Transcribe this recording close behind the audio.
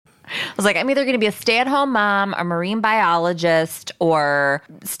was like, I'm either going to be a stay-at-home mom, a marine biologist, or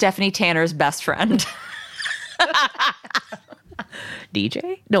Stephanie Tanner's best friend.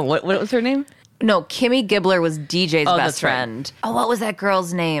 DJ? No, what was her name? No, Kimmy Gibbler was DJ's best that's right. friend. Oh, what was that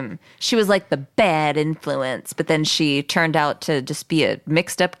girl's name? She was like the bad influence, but then she turned out to just be a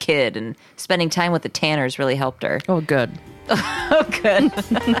mixed up kid, and spending time with the Tanners really helped her. Oh, good. Oh, good.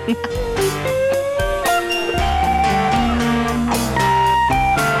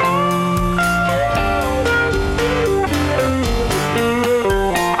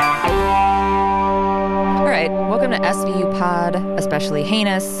 All right, welcome to SVU Pod, Especially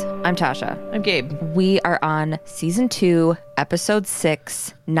Heinous. I'm Tasha. I'm Gabe. We are on season 2, episode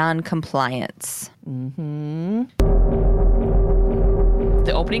 6, non-compliance.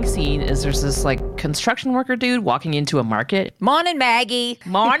 The opening scene is there's this like construction worker dude walking into a market. Morning, Maggie.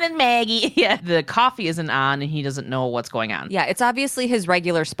 Morning, Maggie. Yeah, the coffee isn't on and he doesn't know what's going on. Yeah, it's obviously his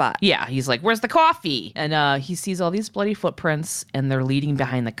regular spot. Yeah, he's like, where's the coffee? And he sees all these bloody footprints and they're leading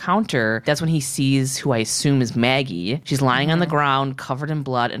behind the counter. That's when he sees who I assume is Maggie. She's lying on the ground, covered in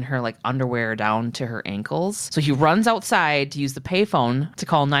blood, and her like underwear down to her ankles. So he runs outside to use the payphone to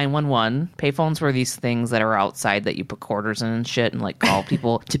call 911. Payphones were these things that are outside that you put quarters in and shit and like call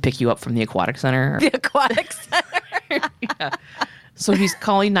people to pick you up from the aquatic center. The aquatic center. Yeah. So he's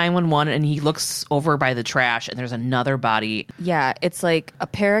calling 911 and he looks over by the trash and there's another body. Yeah, it's like a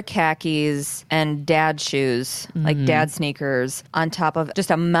pair of khakis and dad shoes, like dad sneakers, on top of just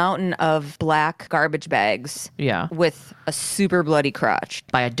a mountain of black garbage bags. Yeah. With a super bloody crotch.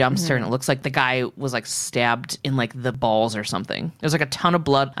 By a dumpster and it looks like the guy was like stabbed in like the balls or something. There's like a ton of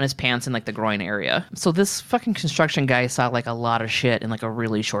blood on his pants in like the groin area. So this fucking construction guy saw like a lot of shit in like a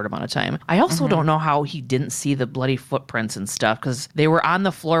really short amount of time. I also don't know how he didn't see the bloody footprints and stuff because they were on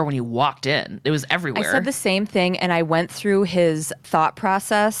the floor when he walked in. It was everywhere. I said the same thing, and I went through his thought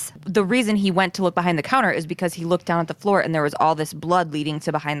process. The reason he went to look behind the counter is because he looked down at the floor and there was all this blood leading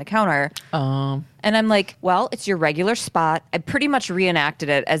to behind the counter. And I'm like, well, it's your regular spot. I pretty much reenacted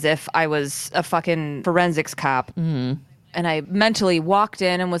it as if I was a fucking forensics cop. And I mentally walked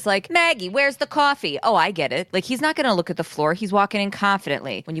in and was like, Maggie, where's the coffee? Oh, I get it. Like, he's not going to look at the floor. He's walking in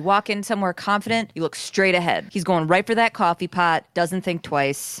confidently. When you walk in somewhere confident, you look straight ahead. He's going right for that coffee pot, doesn't think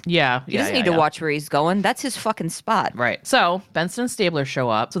twice. Yeah. He doesn't need to watch where he's going. That's his fucking spot. Right. So Benson and Stabler show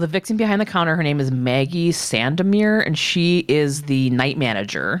up. So the victim behind the counter, her name is Maggie Sandomir, and she is the night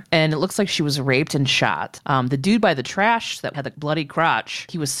manager. And it looks like she was raped and shot. The dude by the trash that had the bloody crotch,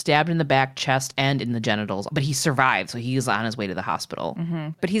 he was stabbed in the back, chest, and in the genitals. But he survived, so he's on his way to the hospital.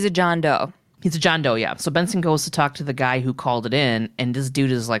 But he's a John Doe. He's a John Doe, yeah. So Benson goes to talk to the guy who called it in, and this dude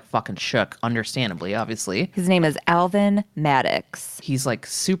is like fucking shook, understandably, obviously. His name is Alvin Maddox. He's like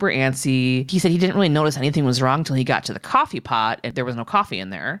super antsy. He said he didn't really notice anything was wrong until he got to the coffee pot and there was no coffee in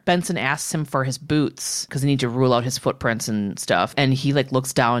there. Benson asks him for his boots because they need to rule out his footprints and stuff. And he like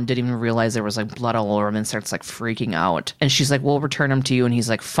looks down and didn't even realize there was like blood all over him and starts like freaking out. And she's like, we'll return them to you. And he's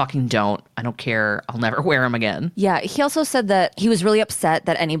like, fucking don't. I don't care. I'll never wear them again. Yeah, he also said that he was really upset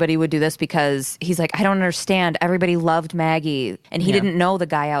that anybody would do this because he's like, I don't understand. Everybody loved Maggie. And he didn't know the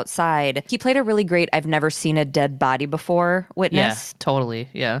guy outside. He played a really great I've never seen a dead body before witness. Yeah, totally.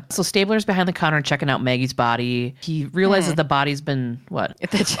 Yeah. So Stabler's behind the counter checking out Maggie's body. He realizes the body's been what?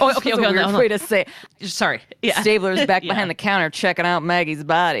 That's a weird way to say. Sorry. Yeah. Stabler's back behind the counter checking out Maggie's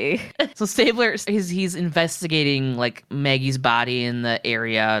body. So Stabler, he's investigating like Maggie's body in the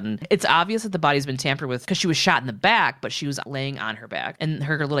area, and it's obvious that the body's been tampered with because she was shot in the back, but she was laying on her back, and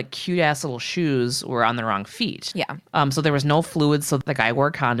her little like, cute ass little shoes were on the wrong feet. Yeah. So there was no fluid, so the guy wore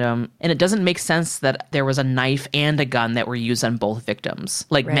a condom, and it doesn't make sense that there was a knife and a gun that were used on both victims.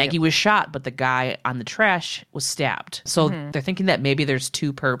 Like Maggie was shot, but the guy on the trash was stabbed. So they're thinking that maybe there's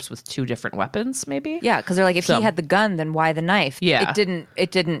two perps with two different weapons, maybe. Yeah, because they're like, if he had the gun, then why the knife? Yeah.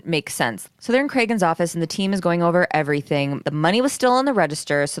 It didn't make sense. So they're in Cragen's office and the team is going over everything. The money was still in the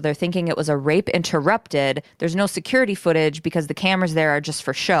register, so they're thinking it was a rape interrupted. There's no security footage because the cameras there are just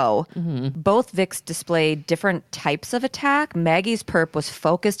for show. Both Vics displayed different types of attack. Maggie's perp was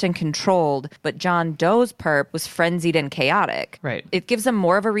focused and controlled, but John Doe's perp was frenzied and chaotic. Right. It gives them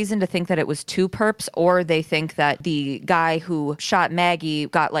more of a reason to think that it was two perps, or they think that the guy who shot Maggie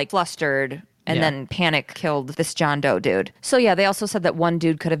got like flustered and then panic killed this John Doe dude. So yeah, they also said that one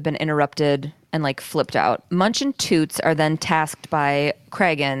dude could have been interrupted and like flipped out. Munch and Toots are then tasked by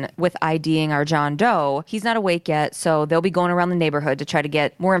Cragen with IDing our John Doe. He's not awake yet, so they'll be going around the neighborhood to try to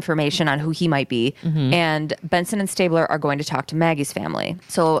get more information on who he might be. And Benson and Stabler are going to talk to Maggie's family.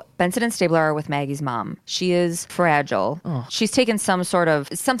 So Benson and Stabler are with Maggie's mom. She is fragile. She's taken some sort of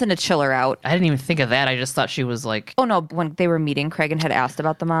something to chill her out. I didn't even think of that. I just thought she was like... Oh no, when they were meeting, Cragen had asked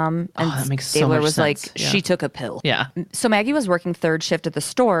about the mom, and that makes so Stabler much was sense. like, Yeah. she took a pill. Yeah. So Maggie was working third shift at the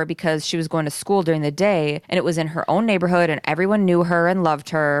store because she was going to school during the day, and it was in her own neighborhood, and everyone knew her and loved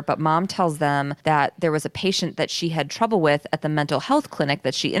her. But mom tells them that there was a patient that she had trouble with at the mental health clinic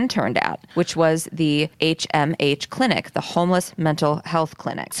that she interned at, which was the HMH clinic, the Homeless Mental Health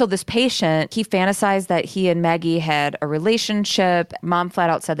Clinic. So this patient, he fantasized that he and Maggie had a relationship. Mom flat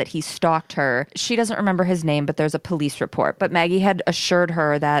out said that he stalked her. She doesn't remember his name, but there's a police report. But Maggie had assured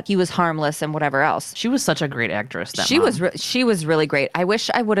her that he was harmless and whatever else. She was such a great actress. That She mom. was she was really great. I wish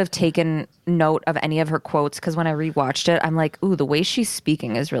I would have taken note of any of her quotes, because when I rewatched it, I'm like, ooh, the way she's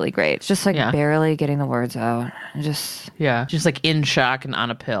speaking is really great. It's just like barely getting the words out. Just like in shock and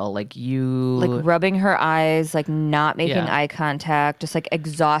on a pill. Like like rubbing her eyes, like not making eye contact, just like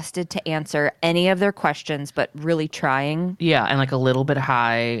exhausted to answer any of their questions, but really trying. Yeah, and like a little bit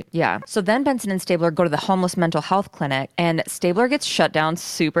high. Yeah. So then Benson and Stabler go to the Homeless Mental Health Clinic, and Stabler gets shut down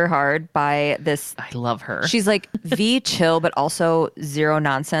super hard by this. I love her. She's like chill, but also zero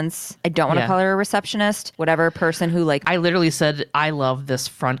nonsense. I don't want to call her a receptionist, whatever person who like. I literally said, I love this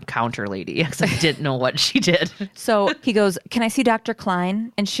front counter lady, because I didn't know what she did. So he goes, can I see Dr.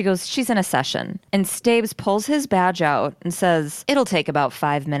 Klein? And she goes, she's in a session. And Stabes pulls his badge out and says, it'll take about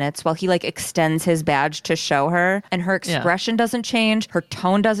 5 minutes, while he like extends his badge to show her. And her expression doesn't change. Her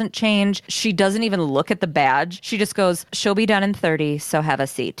tone doesn't change. She doesn't even look at the badge. She just goes, she'll be done in 30, so have a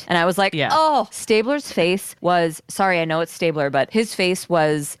seat. And I was like, oh, Stabler's face was, sorry, I know it's Stabler, but his face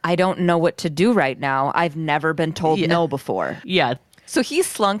was, I don't know what to do right now. I've never been told no before. Yeah. So he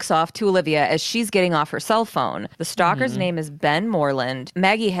slunks off to Olivia as she's getting off her cell phone. The stalker's name is Ben Moreland.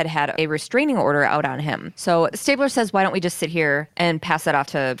 Maggie had a restraining order out on him. So Stabler says, why don't we just sit here and pass that off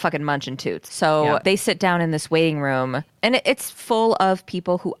to fucking Munch and Toots? So they sit down in this waiting room, and it's full of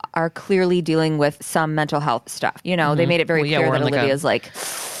people who are clearly dealing with some mental health stuff. You know, they made it very clear that Olivia's like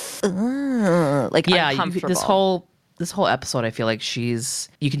uncomfortable. This whole episode, I feel like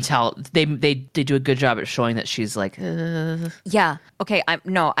you can tell they do a good job at showing that she's like, Yeah. Okay. I'm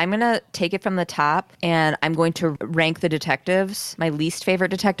going to take it from the top, and I'm going to rank the detectives, my least favorite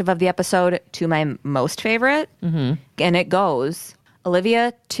detective of the episode to my most favorite. And it goes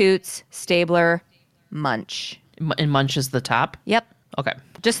Olivia, Toots, Stabler, Munch. And Munch is the top? Yep. Okay.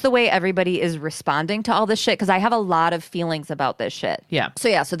 Just the way everybody is responding to all this shit, because I have a lot of feelings about this shit. Yeah.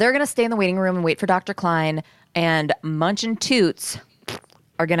 So they're going to stay in the waiting room and wait for Dr. Klein, and Munch and Toots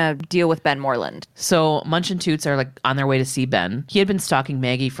are going to deal with Ben Moreland. So Munch and Toots are like on their way to see Ben. He had been stalking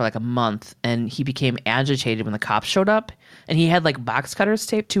Maggie for like a month, and he became agitated when the cops showed up. And he had like box cutters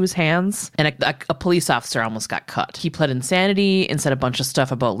taped to his hands, and a police officer almost got cut. He pled insanity and said a bunch of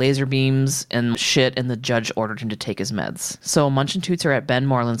stuff about laser beams and shit, and the judge ordered him to take his meds. So Munch and Toots are at Ben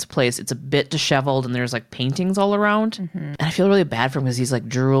Moreland's place. It's a bit disheveled, and there's like paintings all around. And I feel really bad for him because he's like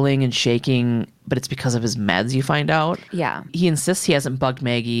drooling and shaking, but it's because of his meds, you find out. Yeah. He insists he hasn't bugged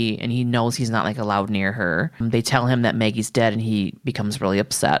Maggie, and he knows he's not like allowed near her. They tell him that Maggie's dead, and he becomes really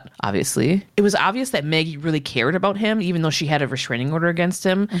upset, obviously. It was obvious that Maggie really cared about him, even though she had a restraining order against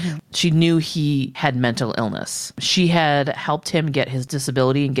him. She knew he had mental illness. She had helped him get his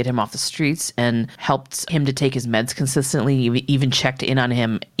disability and get him off the streets, and helped him to take his meds consistently, even checked in on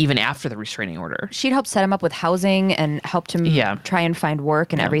him even after the restraining order. She'd helped set him up with housing and helped him try and find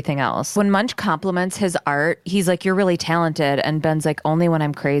work and everything else. When Munch compliments his art, he's like, you're really talented. And Ben's like, only when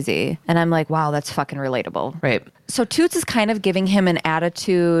I'm crazy. And I'm like, wow, that's fucking relatable. Right. So Toots is kind of giving him an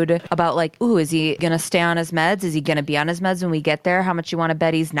attitude about like, ooh, is he going to stay on his meds? Is he going to be on his meds when we get there? How much you want to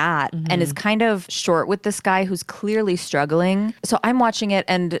bet he's not? And is kind of short with this guy who's clearly struggling. So I'm watching it,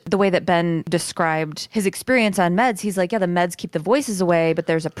 and the way that Ben described his experience on meds, he's like, yeah, the meds keep the voices away, but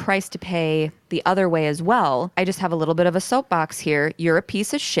there's a price to pay the other way as well. I just have a little bit of a soapbox here. You're a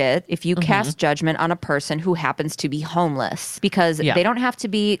piece of shit if you cast judgment on a person who happens to be homeless, because they don't have to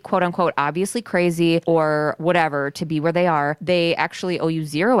be quote unquote obviously crazy or whatever. whatever to be where they are. They actually owe you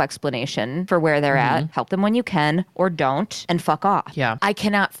zero explanation for where they're at. Help them when you can or don't and fuck off. Yeah. I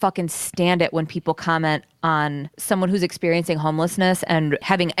cannot fucking stand it when people comment on someone who's experiencing homelessness and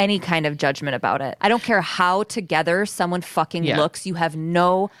having any kind of judgment about it. I don't care how together someone fucking looks. You have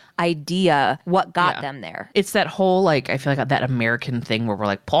no idea what got them there. It's that whole, like, I feel like that American thing where we're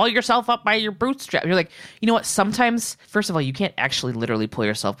like, pull yourself up by your bootstraps. You're like, you know what? Sometimes, first of all, you can't actually literally pull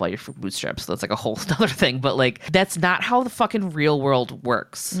yourself by your bootstraps. So that's like a whole other thing. But like, that's not how the fucking real world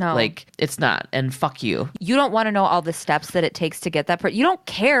works. No. Like, it's not. And fuck you. You don't want to know all the steps that it takes to get that. You don't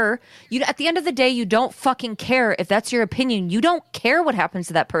care. At the end of the day, you don't fucking care if that's your opinion. You don't care what happens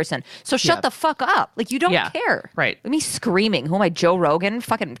to that person. So shut the fuck up. Like, you don't care. Right. Let me screaming. Who am I, Joe Rogan?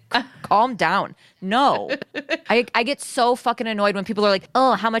 Fucking calm down. No. I get so fucking annoyed when people are like,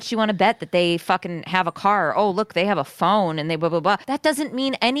 oh, how much do you want to bet that they fucking have a car? Oh, look, they have a phone and they blah, blah, blah. That doesn't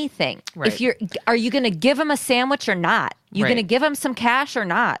mean anything. Right. Are you going to give them a sandwich or not? You going to give them some cash or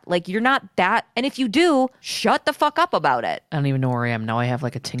not? Like, you're not that. And if you do, shut the fuck up about it. I don't even know where I am. Now I have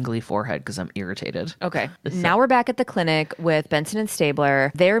like a tingly forehead because I'm irritated. Okay. Now we're back at the clinic with Benson and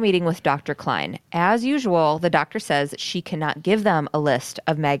Stabler. They're meeting with Dr. Klein. As usual, the doctor says she cannot give them a list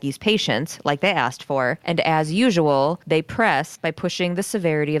of Maggie's patients like they asked for. And as usual, they press by pushing the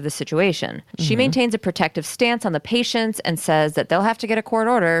severity of the situation. She maintains a protective stance on the patients and says that they'll have to get a court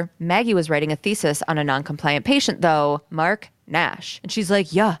order. Maggie was writing a thesis on a non-compliant patient, though, Mark Nash. And she's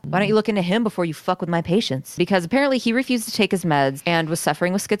like, yeah, why don't you look into him before you fuck with my patients? Because apparently he refused to take his meds and was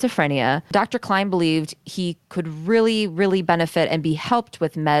suffering with schizophrenia. Dr. Klein believed he could really, really benefit and be helped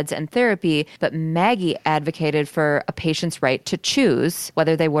with meds and therapy, but Maggie advocated for a patient's right to choose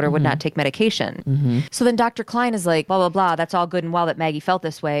whether they would or would not take medication. So then Dr. Klein is like, blah, blah, blah, that's all good and well that Maggie felt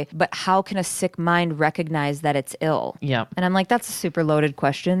this way, but how can a sick mind recognize that it's ill? Yeah. And I'm like, that's a super loaded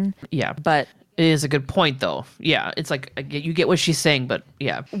question. Yeah. But it is a good point, though. Yeah, it's like you get what she's saying, but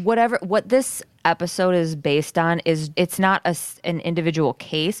yeah. What this episode is based on is it's not an individual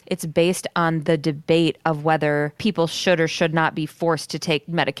case. It's based on the debate of whether people should or should not be forced to take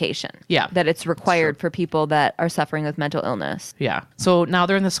medication. Yeah. That it's required for people that are suffering with mental illness. Yeah. So now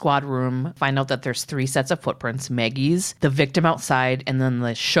they're in the squad room, find out that there's 3 sets of footprints. Maggie's, the victim outside, and then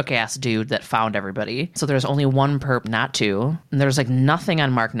the shook-ass dude that found everybody. So there's only 1 perp, not 2. And there's like nothing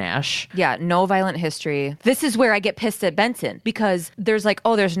on Mark Nash. Yeah, no violent history. This is where I get pissed at Benson because there's like,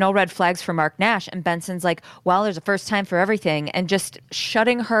 oh, there's no red flags for Mark Nash. And Benson's like, well, there's a first time for everything. And just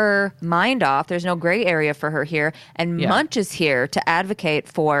shutting her mind off. There's no gray area for her here. And Munch is here to advocate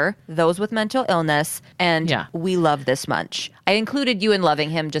for those with mental illness. And we love this Munch. I included you in loving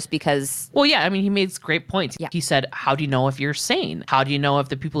him just because. Well, yeah, I mean, he made great points. Yeah. He said, how do you know if you're sane? How do you know if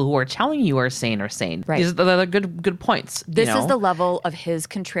the people who are telling you are sane are sane? Right. These are the good points. This is the level of his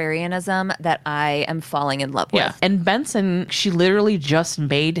contrarianism that I am falling in love with. Yeah. And Benson, she literally just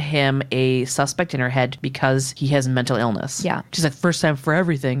made him a suspect in her head because he has mental illness. Yeah. She's like, first time for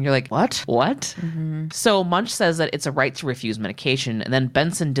everything. You're like, what? So Munch says that it's a right to refuse medication. And then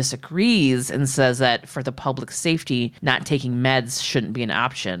Benson disagrees and says that for the public safety, not taking meds shouldn't be an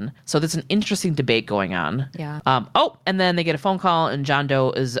option. So there's an interesting debate going on. Yeah. And then they get a phone call and John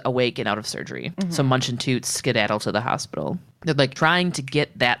Doe is awake and out of surgery. So Munch and Toots skedaddle to the hospital. They're like trying to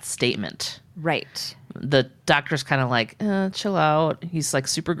get that statement. Right. The doctor's kind of like, chill out. He's like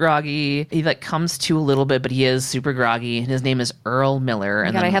super groggy. He like comes to a little bit, but he is super groggy. And his name is Earl Miller.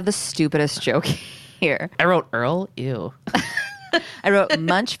 I have the stupidest joke here. I wrote Earl. Ew. I wrote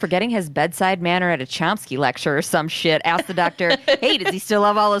Munch forgetting his bedside manner at a Chomsky lecture or some shit. Asked the doctor, hey, does he still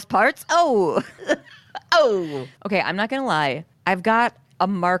have all his parts? Oh. Okay, I'm not going to lie. I've got a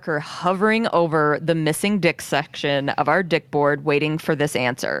marker hovering over the missing dick section of our dick board waiting for this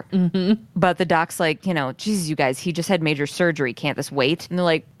answer. But the doc's like, Jesus, you guys, he just had major surgery. Can't this wait? And they're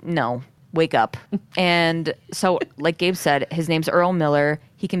like, no, wake up. And so, like Gabe said, his name's Earl Miller.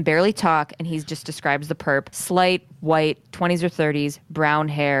 He can barely talk, and he just describes the perp. Slight, white, 20s or 30s, brown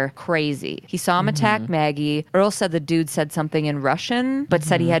hair, crazy. He saw him attack Maggie. Earl said the dude said something in Russian, but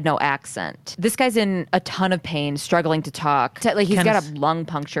said he had no accent. This guy's in a ton of pain, struggling to talk. Like he's got a lung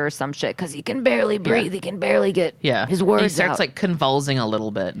puncture or some shit, because he can barely breathe. He can barely get his words out. He starts like convulsing a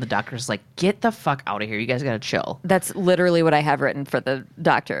little bit, and the doctor's like, get the fuck out of here. You guys gotta chill. That's literally what I have written for the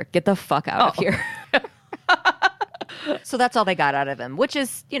doctor. Get the fuck out of here. So that's all they got out of him, which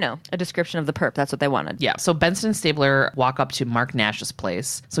is, a description of the perp. That's what they wanted. Yeah. So Benson and Stabler walk up to Mark Nash's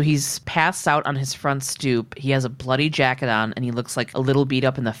place. So he's passed out on his front stoop. He has a bloody jacket on, and he looks like a little beat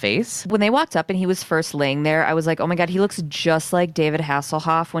up in the face. When they walked up and he was first laying there, I was like, oh my God, he looks just like David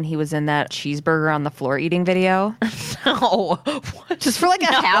Hasselhoff when he was in that cheeseburger on the floor eating video. No. What? Just for like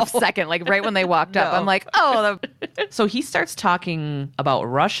a half second, like right when they walked up. No. I'm like, oh, So he starts talking about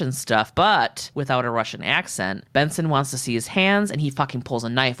Russian stuff, but without a Russian accent. Benson wants to see his hands, and he fucking pulls a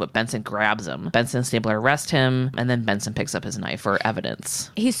knife, but Benson grabs him. Benson and Stabler arrest him, and then Benson picks up his knife for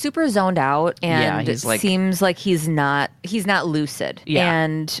evidence. he's super zoned out, and he's like- seems like he's not lucid. Yeah.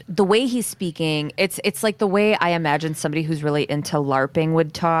 And the way he's speaking, it's like the way I imagine somebody who's really into LARPing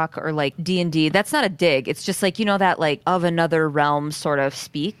would talk, or like D&D. That's not a dig. It's just like, that like of another realm sort of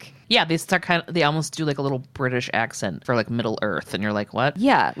speak. Yeah, they almost do like a little British accent for like Middle Earth, and you're like, what?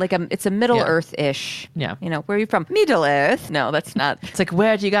 Yeah, like it's a Middle Yeah. Earth-ish. Yeah. Where are you from? Middle Earth? No, that's not. It's like,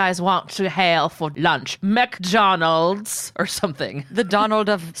 where do you guys want to hail for lunch? McDonald's or something. The Donald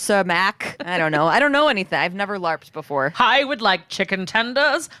of Sir Mac. I don't know. I don't know anything. I've never LARPed before. I would like chicken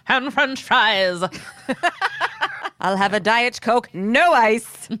tenders and french fries. I'll have a Diet Coke, no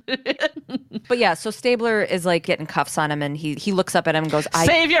ice. But yeah, so Stabler is like getting cuffs on him, and he looks up at him and goes,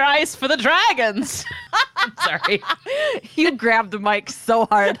 Save your ice for the dragons. I'm sorry. You grabbed the mic so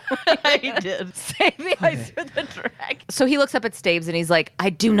hard. I did. Save the ice for the dragon. So he looks up at Stabes and he's like, I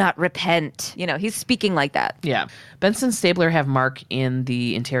do not repent. He's speaking like that. Yeah. Benson and Stabler have Mark in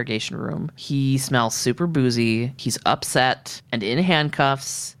the interrogation room. He smells super boozy. He's upset and in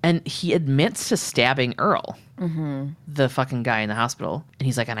handcuffs. And he admits to stabbing Earl. The fucking guy in the hospital. And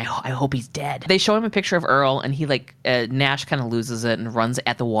he's like, and I hope he's dead. They show him a picture of Earl, and he like, Nash kind of loses it and runs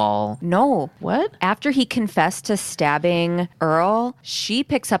at the wall. No. What? After he confessed to stabbing Earl, she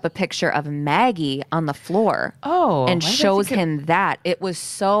picks up a picture of Maggie on the floor. Oh. And why did I shows think him that. It was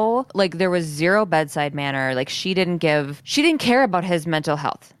so, like, there was zero bedside manner. Like, she didn't care about his mental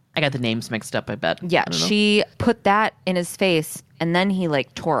health. I got the names mixed up, I bet. Yeah, I don't know. she put that in his face, and then he,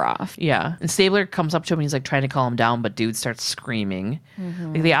 like, tore off. Yeah. And Stabler comes up to him and he's like trying to calm him down, but dude starts screaming.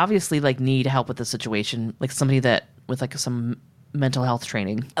 Like, they obviously like need help with the situation. Like somebody that with like some mental health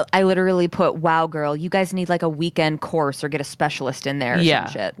training. I literally put, wow, girl, you guys need, like, a weekend course or get a specialist in there or Yeah.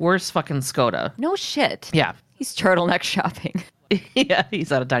 some shit. Where's fucking Skoda? No shit. Yeah. He's turtleneck shopping. Yeah.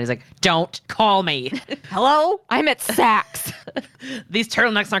 He's out of town. He's like, don't call me. Hello? I'm at Saks. These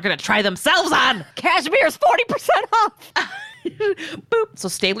turtlenecks aren't going to try themselves on. Cashmere's 40% off. Boop. So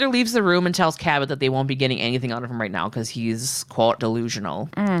Stabler leaves the room and tells Cabot that they won't be getting anything out of him right now because he's, quote, delusional.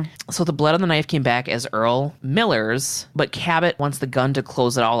 So the blood on the knife came back as Earl Miller's, but Cabot wants the gun to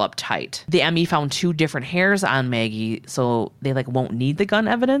close it all up tight. The ME found 2 different hairs on Maggie, so they like won't need the gun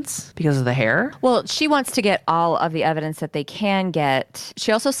evidence because of the hair. Well, she wants to get all of the evidence that they can get.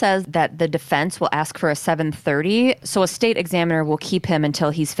 She also says that the defense will ask for a 730, so a state examiner will keep him until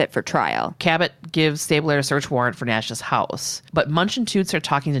he's fit for trial. Cabot gives Stabler a search warrant for Nash's house, but Munch and Toots are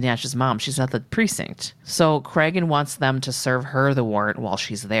talking to Nash's mom. She's at the precinct. So Cragen wants them to serve her the warrant while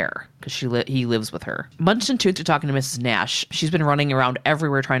she's there because he lives with her. Munch and Toots are talking to Mrs. Nash. She's been running around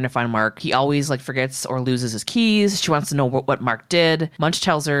everywhere trying to find Mark. He always like forgets or loses his keys. She wants to know what Mark did. Munch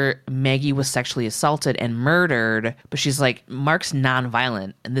tells her Maggie was sexually assaulted and murdered, but she's like, Mark's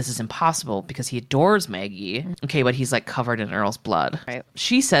nonviolent and this is impossible because he adores Maggie. Okay, but he's like covered in Earl's blood. Right.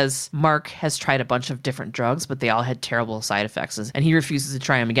 She says Mark has tried a bunch of different drugs, but they all had terrible side effects, and he refuses to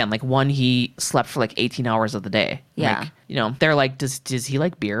try them again. Like one, he slept for like 18 hours of the day. Yeah. Like, they're like, does he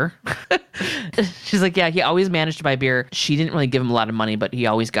like beer? She's like, yeah, he always managed to buy beer. She didn't really give him a lot of money, but he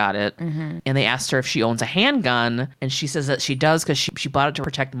always got it. And they asked her if she owns a handgun, and she says that she does because she bought it to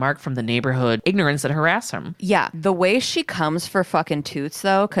protect Mark from the neighborhood ignorance that harass him. Yeah, the way she comes for fucking Toots,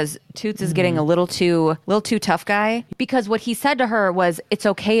 though, because Toots is getting a little too tough guy, because what he said to her was, it's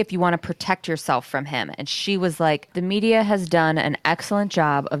okay if you want to protect yourself from him. And she was like, the media has done an excellent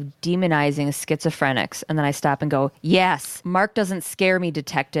job of demonizing schizophrenics. And then I stop and go, yes, Mark doesn't scare me,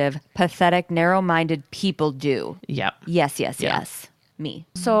 detective. Pathetic, narrow-minded people do. Yep. Yes, Yeah. yes. Me.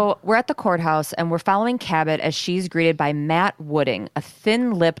 So we're at the courthouse and we're following Cabot as she's greeted by Matt Wooding, a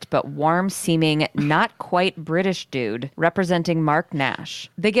thin-lipped but warm-seeming, not quite British dude representing Mark Nash.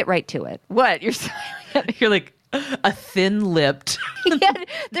 They get right to it. What? You're You're like, a thin-lipped.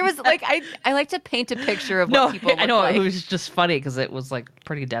 there was like I like to paint a picture of what people look I know. like. It was just funny because it was like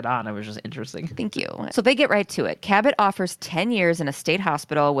pretty dead on. It was just interesting. Thank you. So they get right to it. Cabot offers 10 years in a state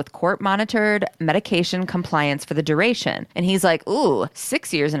hospital with court-monitored medication compliance for the duration. And he's like, ooh,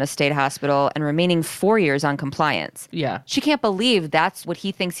 6 years in a state hospital and remaining 4 years on compliance. Yeah. She can't believe that's what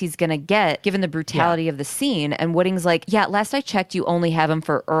he thinks he's going to get given the brutality of the scene. And Wooding's like, yeah, last I checked, you only have him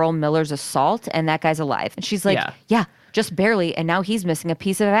for Earl Miller's assault and that guy's alive. And she's like, yeah. Just barely, and now he's missing a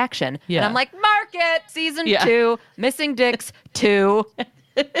piece of action. Yeah. And I'm like, mark it! Season 2, Missing Dicks 2.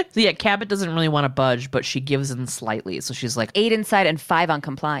 So yeah, Cabot doesn't really want to budge, but she gives in slightly. So she's like, 8 inside and 5 on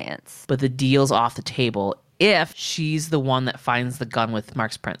compliance. but the deal's off the table if she's the one that finds the gun with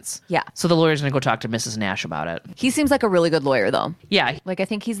Mark's prints. Yeah. So the lawyer's going to go talk to Mrs. Nash about it. He seems like a really good lawyer, though. Yeah. Like, I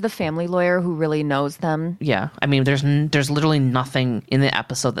think he's the family lawyer who really knows them. Yeah. I mean, there's literally nothing in the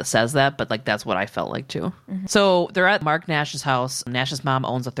episode that says that, but like that's what I felt like too. So they're at Mark Nash's house. Nash's mom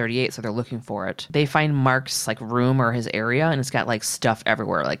owns a 38, so they're looking for it. They find Mark's like room or his area, and it's got like stuff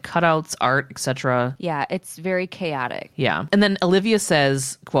everywhere, like cutouts, art, etc. Yeah, it's very chaotic. Yeah. And then Olivia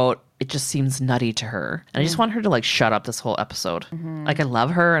says, quote, "It just seems nutty to her." And I just want her to like shut up this whole episode. Like I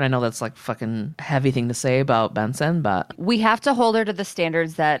love her, and I know that's like fucking heavy thing to say about Benson, but We have to hold her to the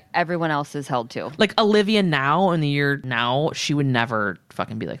standards that everyone else is held to. like Olivia now in the year now, she would never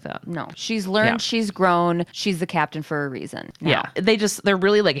fucking be like that. No, she's learned, Yeah. she's grown, she's the captain for a reason. now. Yeah. They're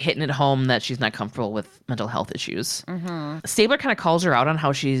really like hitting it home that she's not comfortable with mental health issues. Stabler kind of calls her out on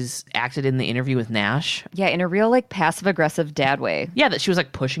how she's acted in the interview with Nash. Yeah, in a real like passive aggressive dad way. Yeah, that she was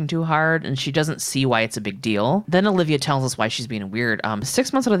like pushing too hard and she doesn't see why it's a big deal. Then Olivia tells us why she's being weird.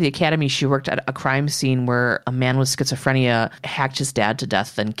 6 months out of the academy, she worked at a crime scene where a man with schizophrenia hacked his dad to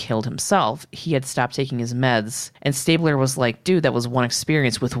death, then killed himself. He had stopped taking his meds. And Stabler was like, dude, that was one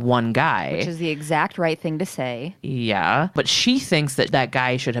experience with one guy. Which is the exact right thing to say. Yeah, but she thinks that that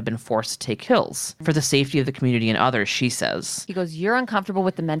guy should have been forced to take pills for the safety of the community and others, she says. He goes, "You're uncomfortable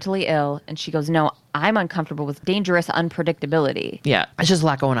with the mentally ill." And she goes, "No, I'm uncomfortable with dangerous unpredictability." Yeah, there's just a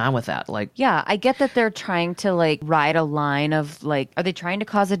lot going on with that. Like, Yeah, I get that they're trying to like ride a line of like, are they trying to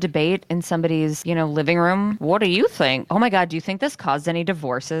cause a debate in somebody's, living room? What do you think? Oh my God, do you think this caused any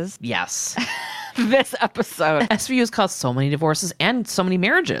divorces? yes. This episode. SVU has caused so many divorces and so many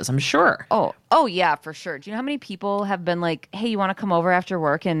marriages, I'm sure. Oh yeah, for sure. Do you know how many people have been like, "Hey, you want to come over after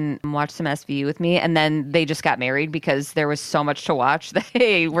work and watch some SVU with me?" And then they just got married because there was so much to watch that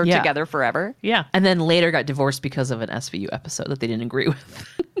we're Yeah. together forever. Yeah. And then later got divorced because of an SVU episode that they didn't agree with.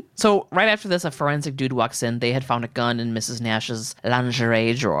 So right after this, a forensic dude walks in. They had found a gun in Mrs. Nash's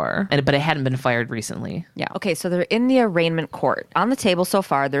lingerie drawer, but it hadn't been fired recently. Yeah. Okay, so they're in the arraignment court. On the table so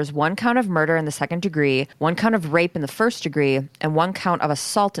far, there's one count of murder in the second degree, one count of rape in the first degree, and one count of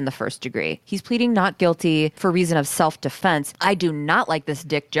assault in the first degree. He's pleading not guilty for reason of self-defense. I do not like this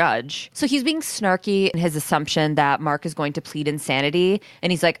dick judge. So he's being snarky in his assumption that Mark is going to plead insanity,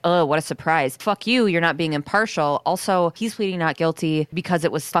 and he's like, "Oh, what a surprise. Fuck you, you're not being impartial." Also, he's pleading not guilty because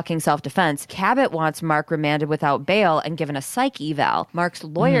it was fucking self-defense. Cabot wants Mark remanded without bail and given a psych eval. Mark's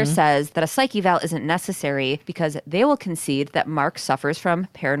lawyer says that a psych eval isn't necessary because they will concede that Mark suffers from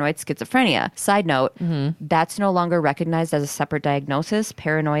paranoid schizophrenia. Side note, that's no longer recognized as a separate diagnosis.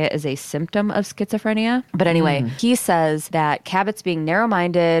 Paranoia is a symptom of schizophrenia. But anyway, he says that Cabot's being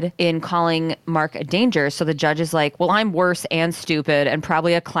narrow-minded in calling Mark a danger. So the judge is like, "Well, I'm worse and stupid and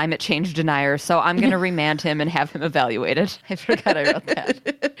probably a climate change denier, so I'm going to remand him and have him evaluated." I forgot I wrote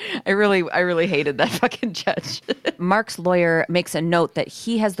that. I really hated that fucking judge. Mark's lawyer makes a note that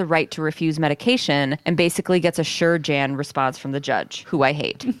he has the right to refuse medication and basically gets a sure Jan response from the judge, who I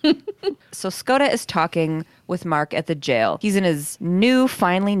hate. So Skoda is talking with Mark at the jail. He's in his new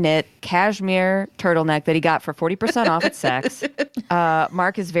finely knit cashmere turtleneck that he got for 40% off at Saks.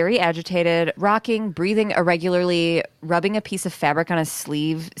 Mark is very agitated, rocking, breathing irregularly, rubbing a piece of fabric on his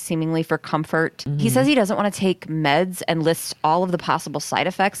sleeve, seemingly for comfort. He says he doesn't want to take meds and lists all of the possible side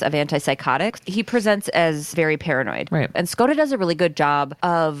effects of antipsychotics. He presents as very paranoid. Right. And Skoda does a really good job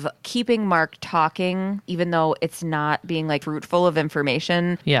of keeping Mark talking, even though it's not being like fruitful of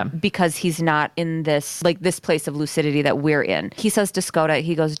information. Yeah. Because he's not in this place of lucidity that we're in. He says to Skoda,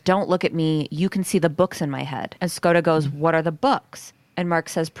 he goes, "Don't look at me. You can see the books in my head." And Skoda goes, "What are the books?" And Mark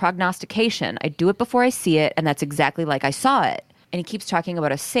says, "Prognostication. I do it before I see it, and that's exactly like I saw it." And he keeps talking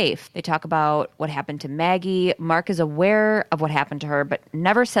about a safe. They talk about what happened to Maggie. Mark is aware of what happened to her, but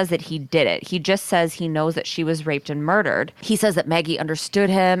never says that he did it. He just says he knows that she was raped and murdered. He says that Maggie understood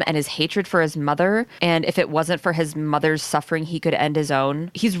him and his hatred for his mother. And if it wasn't for his mother's suffering, he could end his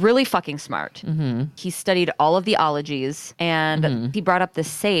own. He's really fucking smart. He studied all of the ologies, and he brought up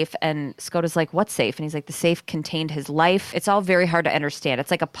this safe, and Skoda's like, "What safe?" And he's like, "The safe contained his life." It's all very hard to understand. It's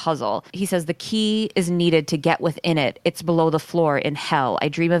like a puzzle. He says the key is needed to get within it. It's below the floor in hell. I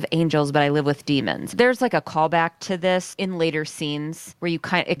dream of angels, but I live with demons. There's like a callback to this in later scenes where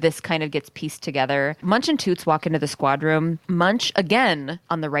this kind of gets pieced together. Munch and Toots walk into the squad room. Munch, again,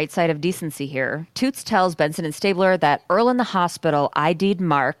 on the right side of decency here. Toots tells Benson and Stabler that Earl in the hospital ID'd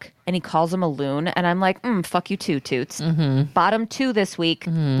Mark, and and he calls him a loon. And I'm like, fuck you too, Toots. Bottom 2 this week.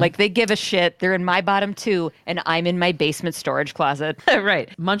 Like, they give a shit. They're in my bottom 2, and I'm in my basement storage closet.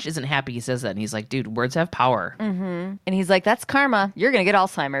 Right. Munch isn't happy he says that. And he's like, dude, words have power. And he's like, that's karma. You're going to get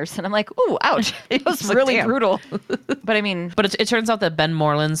Alzheimer's. And I'm like, ooh, ouch. It was like, really damn. brutal. But I mean... But it turns out that Ben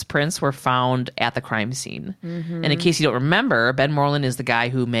Moreland's prints were found at the crime scene. And in case you don't remember, Ben Moreland is the guy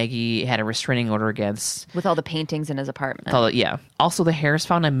who Maggie had a restraining order against. With all the paintings in his apartment. Yeah. Also, the hairs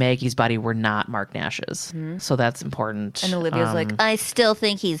found on Maggie's body were not Mark Nash's. So that's important. And Olivia's like, I still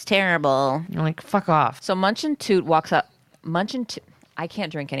think he's terrible. You're like, fuck off. So Munch and Toot walks up. Munch and Toot... I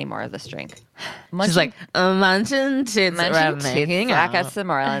can't drink any more of this drink. She's like, Munch and Toots are making back out. at some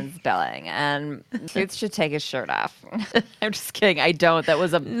Moreland's billing, and Toots should take his shirt off. I'm just kidding. I don't. That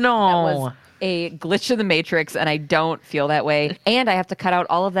was a glitch in the Matrix, and I don't feel that way. And I have to cut out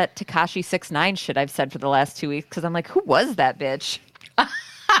all of that Tekashi 6ix9ine shit I've said for the last 2 weeks because I'm like, who was that bitch?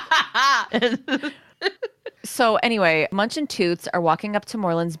 So anyway, Munch and Toots are walking up to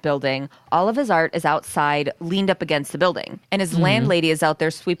Moreland's building. All of his art is outside, leaned up against the building. And his landlady is out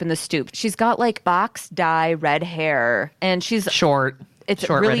there sweeping the stoop. She's got like box dye red hair, and she's short. It's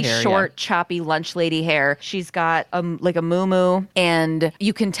short really red hair, short, choppy lunch lady hair. She's got like a muumuu, and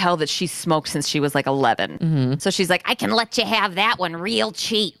you can tell that she's smoked since she was like 11. So she's like, I can let you have that one real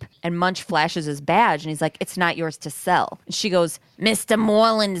cheap. And Munch flashes his badge, and he's like, it's not yours to sell. And she goes, Mr.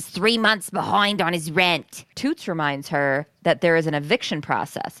 Moreland is 3 months behind on his rent. Toots reminds her that there is an eviction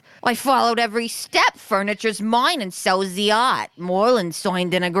process. I followed every step. Furniture's mine and so's the art. Moreland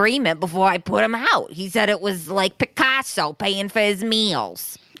signed an agreement before I put him out. He said it was like Picasso paying for his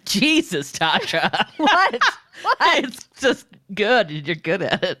meals. Jesus, Tasha. What? What? It's just good. You're good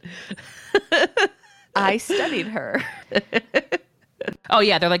at it. I studied her. Oh,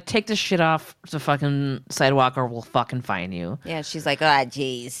 yeah. They're like, take this shit off the fucking sidewalk or we'll fucking fine you. Yeah, she's like, ah,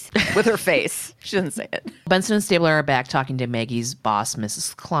 jeez. With her face. She doesn't say it. Benson and Stabler are back talking to Maggie's boss,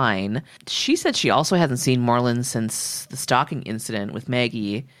 Mrs. Klein. She said she also hasn't seen Moreland since the stalking incident with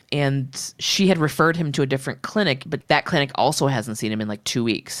Maggie. And she had referred him to a different clinic, but that clinic also hasn't seen him in like 2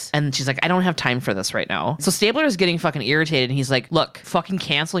 weeks. And she's like, I don't have time for this right now. So Stabler is getting fucking irritated, and he's like, look, fucking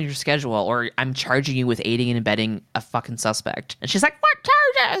cancel your schedule or I'm charging you with aiding and abetting a fucking suspect. And she's like, what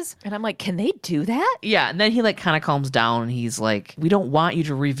charges? And I'm like, can they do that? Yeah, and then he like kind of calms down, and he's like, we don't want you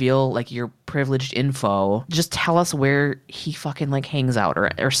to reveal like your privileged info. Just tell us where he fucking like hangs out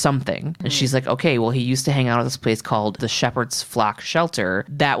or something. And she's like, okay, well, he used to hang out at this place called the Shepherd's Flock Shelter.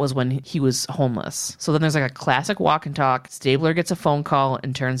 That was when he was homeless. So then there's like a classic walk and talk. Stabler gets a phone call,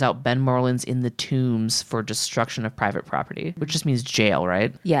 and turns out Ben Moreland's in the tombs for destruction of private property, which just means jail,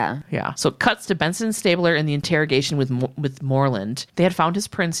 right? Yeah. Yeah. So it cuts to Benson and Stabler in the interrogation with Moreland. They had found his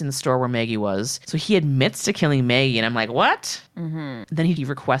prints in the store where Maggie was. So he admits to killing Maggie, and I'm like, what? Then he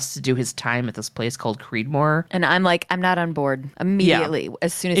requests to do his time at this place called Creedmoor. And I'm like, I'm not on board immediately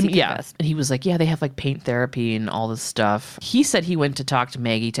as soon as he confessed. And he was like, yeah, they have like paint therapy and all this stuff. He said he went to talk to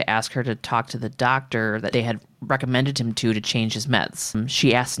Maggie to ask her to talk to the doctor that they had recommended him to change his meds.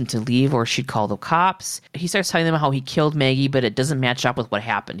 She asked him to leave or she'd call the cops. He starts telling them how he killed Maggie, but it doesn't match up with what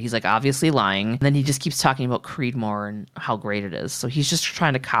happened. He's like obviously lying. And then he just keeps talking about Creedmoor and how great it is. So he's just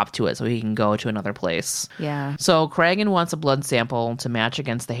trying to cop to it so he can go to another place. Yeah. So Cragen wants a blood sample to match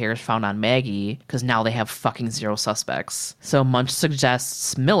against the hairs found on Maggie because now they have fucking 0 suspects. So Munch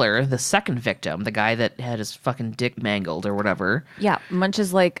suggests Miller, the second victim, the guy that had his fucking dick mangled or whatever. Yeah. Munch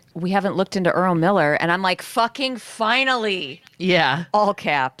is like, we haven't looked into Earl Miller. And I'm like, fucking finally. Yeah. All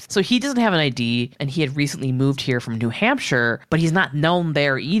caps. So he doesn't have an ID, and he had recently moved here from New Hampshire, but he's not known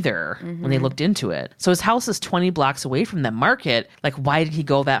there either when they looked into it. So his house is 20 blocks away from that market. Like, why did he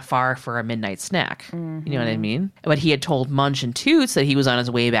go that far for a midnight snack? You know what I mean? But he had told Munch and Toots that he was on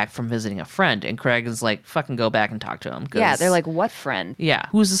his way back from visiting a friend, and Craig is like, fucking go back and talk to him. Yeah, they're like, what friend? Yeah,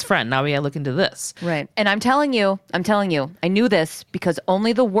 who's his friend? Now we gotta look into this. Right. And I'm telling you, I knew this because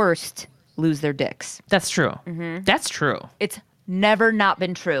only the worst lose their dicks. That's true. That's true. It's never not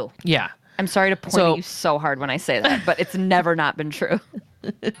been true. Yeah. I'm sorry to point at you so hard when I say that, but it's never not been true.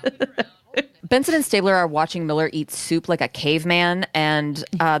 Benson and Stabler are watching Miller eat soup like a caveman, and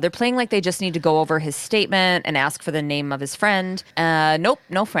they're playing like they just need to go over his statement and ask for the name of his friend. Nope,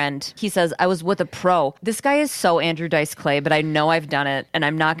 no friend. He says, I was with a pro. This guy is so Andrew Dice Clay, but I know I've done it, and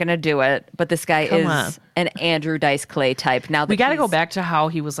I'm not going to do it. But this guy is an Andrew Dice Clay type. Now that we got to go back to how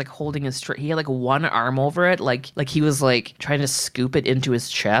he was like holding his he had like one arm over it, like he was like trying to scoop it into his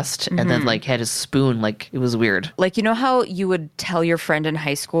chest, and then like had his spoon. Like it was weird. Like, you know how you would tell your friend in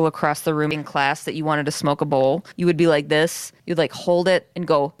high school across the room in class that you wanted to smoke a bowl? You would be like this. You'd like hold it and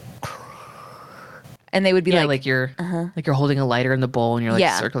go And they would be like you're holding a lighter in the bowl and you're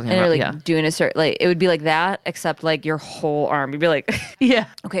like circling and around. you're like doing a certain, like it would be like that, except like your whole arm. You'd be like, yeah.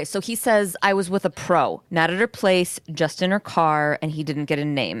 Okay, so he says, I was with a pro, not at her place, just in her car, and he didn't get a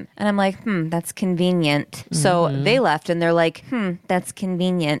name. And I'm like, that's convenient. So they left, and they're like, that's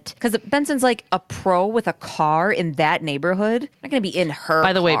convenient. Because Benson's like a pro with a car in that neighborhood. Not going to be in her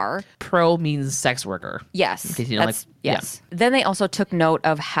By the car. way, pro means sex worker. Yes. In case you don't Yes. Then they also took note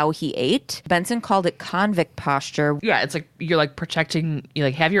of how he ate. Benson called it convict posture. Yeah, it's like you're like protecting. You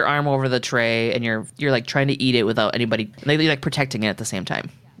like have your arm over the tray, and you're like trying to eat it without anybody. You're like protecting it at the same time.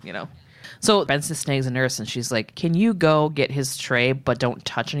 You know. So Benson snags a nurse, and she's like, "Can you go get his tray, but don't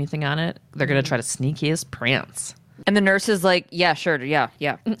touch anything on it? They're gonna try to sneak his prints." And the nurse is like, yeah, sure, yeah.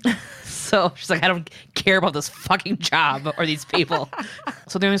 So she's like, I don't care about this fucking job or these people.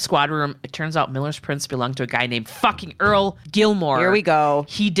 So they're in the squad room. It turns out Miller's prints belong to a guy named fucking Earl Gilmore. Here we go.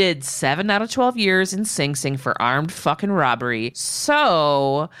 He did 7 out of 12 years in Sing Sing for armed fucking robbery.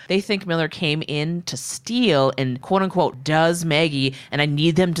 So they think Miller came in to steal and quote unquote does Maggie. And I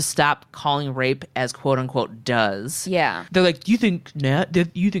need them to stop calling rape as quote unquote does. Yeah. They're like, you think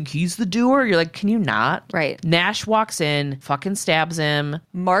he's the doer? You're like, can you not? Right. Nash walks in, fucking stabs him.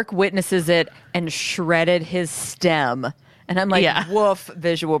 Mark witnesses it and shredded his stem. And I'm like, woof,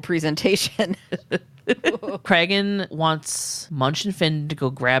 visual presentation. Cragen wants Munch and Finn to go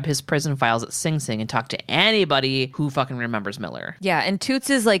grab his prison files at Sing Sing and talk to anybody who fucking remembers Miller. Yeah, and Toots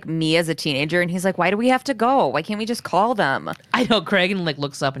is like me as a teenager, and he's like, why do we have to go? Why can't we just call them? I know, Cragen like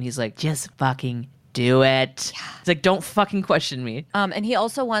looks up and he's like, just fucking do it. Yeah. It's like, don't fucking question me. And he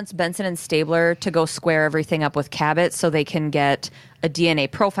also wants Benson and Stabler to go square everything up with Cabot so they can get a DNA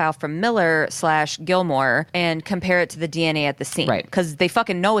profile from Miller/Gilmore and compare it to the DNA at the scene. Right. Because they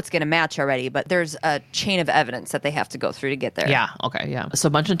fucking know it's going to match already, but there's a chain of evidence that they have to go through to get there. Yeah, okay, yeah. So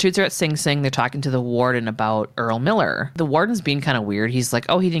Bunch and Toots are at Sing Sing. They're talking to the warden about Earl Miller. The warden's being kind of weird. He's like,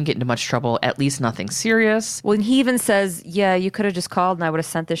 oh, he didn't get into much trouble, at least nothing serious. Well, and he even says, yeah, you could have just called and I would have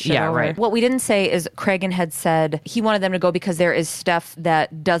sent this shit over. Right. What we didn't say is Cragen had said he wanted them to go because there is stuff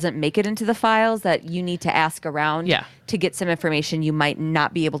that doesn't make it into the files that you need to ask around. Yeah. To get some information you might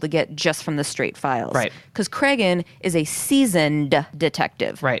not be able to get just from the straight files. Right. Because Cragen is a seasoned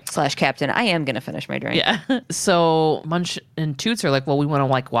detective. Right. /captain. I am going to finish my drink. Yeah. So Munch and Toots are like, well, we want to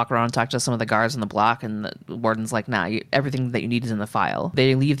like walk around and talk to some of the guards on the block. And the warden's like, nah, everything that you need is in the file.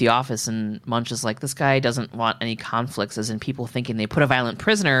 They leave the office and Munch is like, this guy doesn't want any conflicts, as in people thinking they put a violent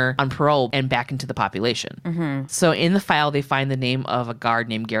prisoner on parole and back into the population. Mm-hmm. So in the file, they find the name of a guard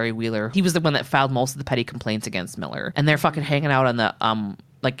named Gary Wheeler. He was the one that filed most of the petty complaints against Miller. And they're fucking hanging out on the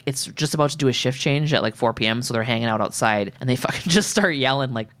like it's just about to do a shift change at like 4 p.m. So they're hanging out outside and they fucking just start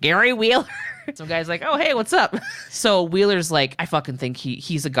yelling like, Gary Wheeler. Some guy's like, oh, hey, what's up? So Wheeler's like, I fucking think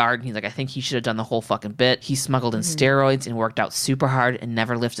he's a guard. And he's like, I think he should have done the whole fucking bit. He smuggled in steroids and worked out super hard and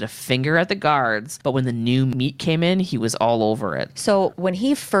never lifted a finger at the guards. But when the new meat came in, he was all over it. So when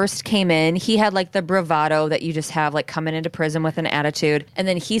he first came in, he had like the bravado that you just have like coming into prison with an attitude. And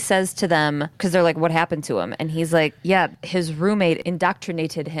then he says to them, because they're like, what happened to him? And he's like, yeah, his roommate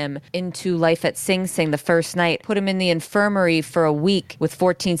indoctrinated him into life at Sing Sing the first night, put him in the infirmary for a week with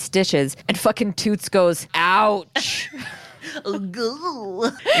 14 stitches, and fucking Toots goes, ouch.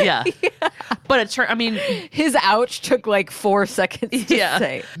 Yeah. But it turned, I mean, his ouch took like 4 seconds to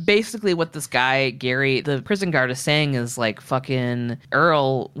say. Basically what this guy, Gary, the prison guard is saying is like fucking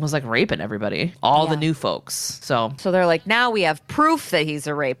Earl was like raping everybody, all the new folks. So they're like, now we have proof that he's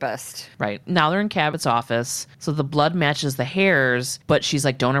a rapist. Right. Now they're in Cabot's office. So the blood matches the hairs, but she's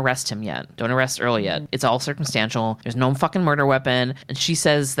like, don't arrest him yet. Don't arrest Earl yet. It's all circumstantial. There's no fucking murder weapon. And she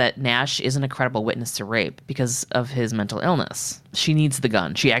says that Nash isn't a credible witness to rape because of his mental illness. She needs the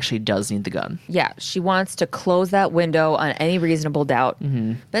gun. She actually does need the gun. Yeah, she wants to close that window on any reasonable doubt.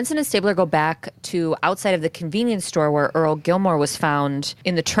 Mm-hmm. Benson and Stabler go back to outside of the convenience store where Earl Gilmore was found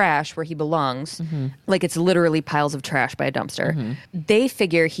in the trash where he belongs. Mm-hmm. Like it's literally piles of trash by a dumpster. Mm-hmm. They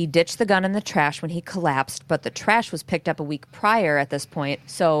figure he ditched the gun in the trash when he collapsed, but the trash was picked up a week prior at this point.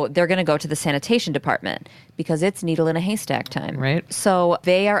 So they're going to go to the sanitation department because it's needle in a haystack time. Right. So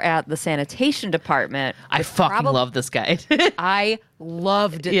they are at the sanitation department. I fucking love this guy. I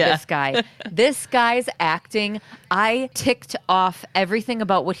loved this guy. This guy's acting, I ticked off everything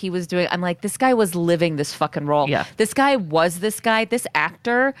about what he was doing. I'm like, this guy was living this fucking role. Yeah. This guy was this guy. This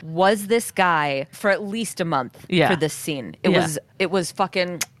actor was this guy for at least a month for this scene. It was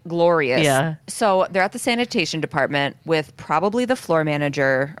fucking glorious. Yeah. So they're at the sanitation department with probably the floor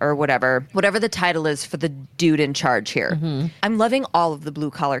manager or whatever the title is for the dude in charge here. Mm-hmm. I'm loving all of the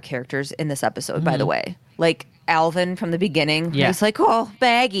blue collar characters in this episode, by the way. Like, Alvin from the beginning. Yeah. He's like, oh,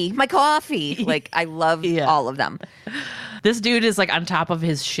 Maggie, my coffee. Like, I love all of them. This dude is like on top of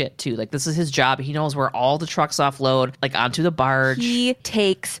his shit too. Like this is his job. He knows where all the trucks offload, like onto the barge. He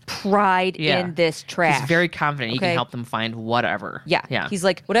takes pride in this trash. He's very confident he can help them find whatever. Yeah. He's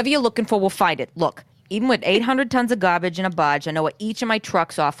like, whatever you're looking for, we'll find it. Look, even with 800 tons of garbage in a barge, I know what each of my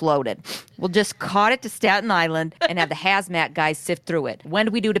trucks offloaded. We'll just cart it to Staten Island and have the hazmat guys sift through it. When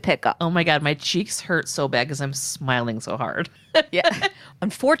do we do to pick up? Oh my God, my cheeks hurt so bad because I'm smiling so hard. Yeah.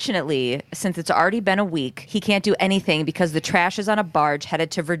 Unfortunately, since it's already been a week, he can't do anything because the trash is on a barge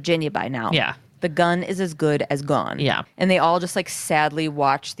headed to Virginia by now. Yeah. The gun is as good as gone. Yeah. And they all just like sadly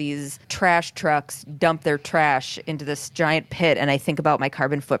watch these trash trucks dump their trash into this giant pit. And I think about my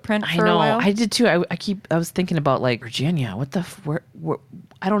carbon footprint for a while. I did too. I was thinking about like Virginia. What the, where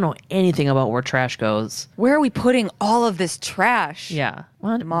I don't know anything about where trash goes. Where are we putting all of this trash? Yeah.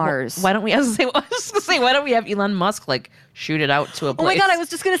 Mars. Why don't we, I was just gonna say, why don't we have Elon Musk like shoot it out to a place? Oh my God, I was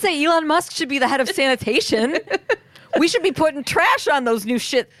just going to say Elon Musk should be the head of sanitation. We should be putting trash on those new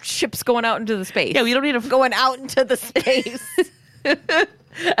ships going out into the space. Yeah, we don't need to going out into the space.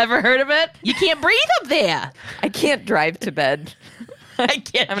 Ever heard of it? You can't breathe up there. I can't drive to bed. I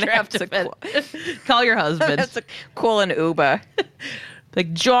can't. I'm gonna have to bed. Call your husband. That's a call an Uber.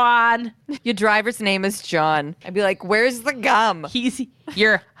 Like, John. Your driver's name is John. I'd be like, where's the gum? He's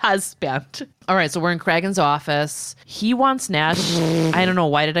your husband. All right, so we're in Kragen's office. He wants Nash. I don't know.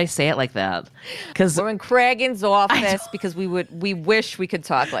 Why did I say it like that? Because we're in Kragen's office because we wish we could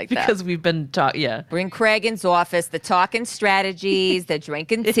talk like that. Because we've been talking, yeah. We're in Kragen's office. They're talking strategies. They're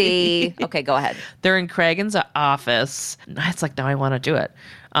drinking tea. Okay, go ahead. They're in Kragen's office. It's like, now I want to do it.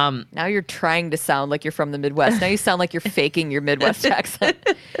 Now you're trying to sound like you're from the Midwest. Now you sound like you're faking your Midwest accent.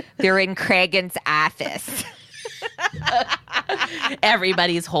 They're in Kragen's office.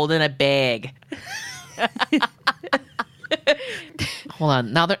 Everybody's holding a bag. Hold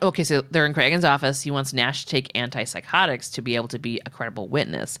on. Now so they're in Kragen's office. He wants Nash to take antipsychotics to be able to be a credible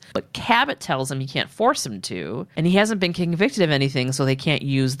witness. But Cabot tells him he can't force him to, and he hasn't been convicted of anything, so they can't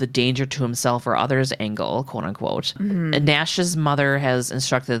use the danger to himself or others angle, quote unquote. Mm-hmm. And Nash's mother has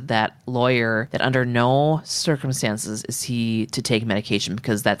instructed that lawyer that under no circumstances is he to take medication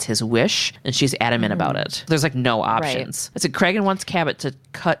because that's his wish, and she's adamant about it. There's like no options. Right. So Kragen wants Cabot to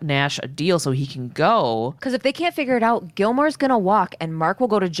cut Nash a deal so he can go. Because if they can't figure it out, Gilmore's gonna walk and Mark will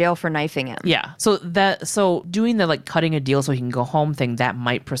go to jail for knifing him. Yeah. So doing the like cutting a deal so he can go home thing, that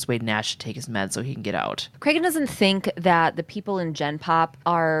might persuade Nash to take his meds so he can get out. Kragen doesn't think that the people in Gen Pop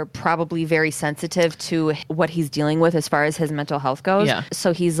are probably very sensitive to what he's dealing with as far as his mental health goes. Yeah.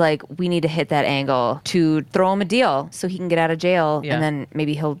 So he's like, we need to hit that angle to throw him a deal so he can get out of jail, and then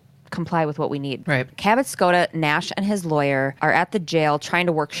maybe he'll comply with what we need. Right. Cabot, Skoda, Nash, and his lawyer are at the jail trying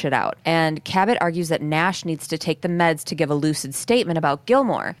to work shit out. And Cabot argues that Nash needs to take the meds to give a lucid statement about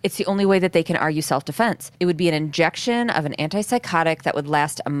Gilmore. It's the only way that they can argue self-defense. It would be an injection of an antipsychotic that would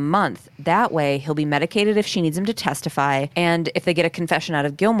last a month. That way, he'll be medicated if she needs him to testify. And if they get a confession out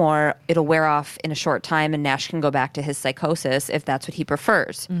of Gilmore, it'll wear off in a short time and Nash can go back to his psychosis if that's what he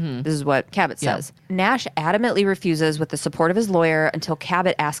prefers. Mm-hmm. This is what Cabot says. Nash adamantly refuses with the support of his lawyer until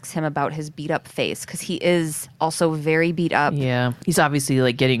Cabot asks him about his beat up face because he is also very beat up. Yeah. He's obviously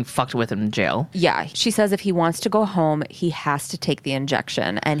like getting fucked with in jail. Yeah. She says if he wants to go home, he has to take the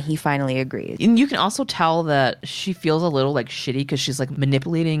injection, and he finally agrees. And you can also tell that she feels a little like shitty because she's like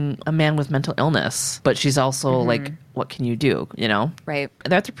manipulating a man with mental illness, but she's also like, what can you do, you know? Right.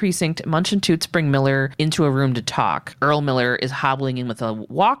 They're at the precinct. Munch and Toots bring Miller into a room to talk. Earl Miller is hobbling in with a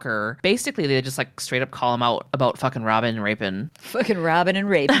walker. Basically, they just like straight up call him out about fucking robbing and raping. Fucking robbing and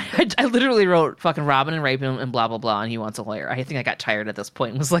raping. I literally wrote fucking robbing and raping and blah, blah, blah, and he wants a lawyer. I think I got tired at this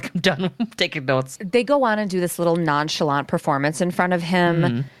point and was like, I'm done taking notes. They go on and do this little nonchalant performance in front of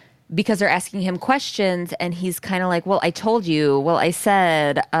him. Because they're asking him questions, and he's kind of like, well, I told you, well, I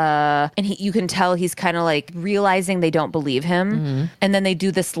said, and you can tell he's kind of like realizing they don't believe him. And then they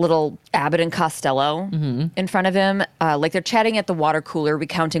do this little Abbott and Costello in front of him. Like they're chatting at the water cooler,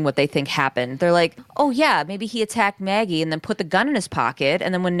 recounting what they think happened. They're like, oh yeah, maybe he attacked Maggie and then put the gun in his pocket.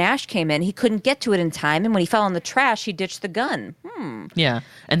 And then when Nash came in, he couldn't get to it in time. And when he fell in the trash, he ditched the gun. Yeah.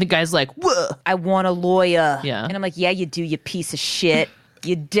 And the guy's like, whoa. I want a lawyer. Yeah. And I'm like, yeah, you do, you piece of shit.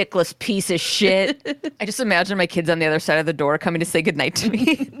 You dickless piece of shit. I just imagine my kids on the other side of the door coming to say goodnight to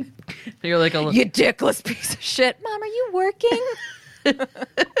me. You're like, you dickless piece of shit. Mom, are you working?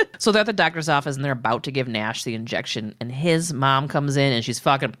 So they're at the doctor's office and they're about to give Nash the injection, and his mom comes in and she's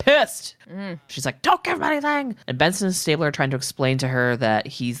fucking pissed. She's like, don't give him anything. And Benson and Stabler are trying to explain to her that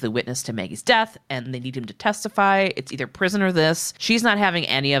he's the witness to Maggie's death and they need him to testify. It's either prison or this. She's not having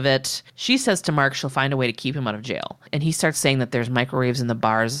any of it. She says to Mark she'll find a way to keep him out of jail. And he starts saying that there's microwaves in the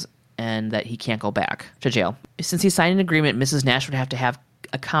bars and that he can't go back to jail. Since he signed an agreement, Mrs. Nash would have to have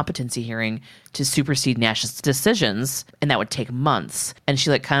a competency hearing to supersede Nash's decisions, and that would take months. And she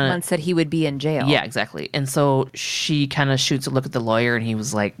like kind of Months that he would be in jail. Yeah, exactly. And so she kind of shoots a look at the lawyer, and he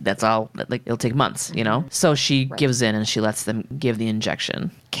was like, "That's all. Like it'll take months, you know." So she gives in and she lets them give the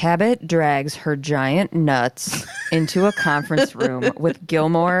injection. Cabot drags her giant nuts into a conference room with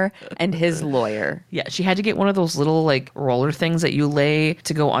Gilmore and his lawyer. Yeah, she had to get one of those little like roller things that you lay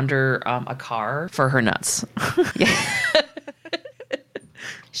to go under a car for her nuts.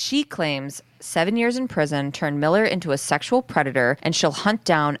 She claims 7 years in prison turned Miller into a sexual predator, and she'll hunt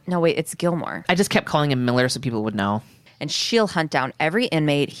down... No, wait, it's Gilmore. I just kept calling him Miller so people would know. And she'll hunt down every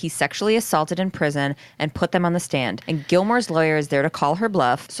inmate he sexually assaulted in prison and put them on the stand. And Gilmore's lawyer is there to call her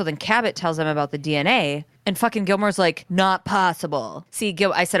bluff. So then Cabot tells him about the DNA, and fucking Gilmore's like, not possible. See,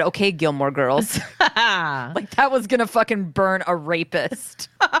 I said, okay, Gilmore girls. Like, that was gonna fucking burn a rapist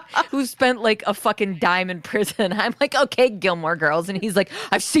who spent like a fucking dime in prison. I'm like, okay, Gilmore girls. And he's like,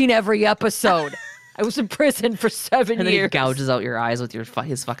 I've seen every episode. I was in prison for 7 And then years. he gouges out your eyes with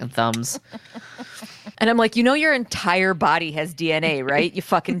his fucking thumbs. And I'm like, you know, your entire body has DNA, right? You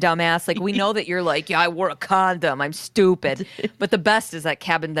fucking dumbass. Like, we know that you're like, yeah, I wore a condom. I'm stupid. But the best is that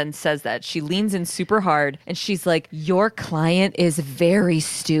Cabot then says that. She leans in super hard and she's like, your client is very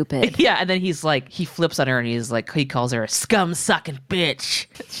stupid. Yeah, and then he's like, he flips on her and he's like, he calls her a scum-sucking bitch.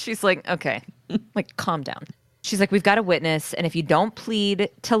 She's like, okay, like, calm down. She's like, we've got a witness, and if you don't plead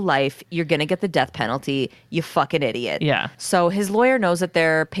to life, you're going to get the death penalty, you fucking idiot. Yeah. So his lawyer knows that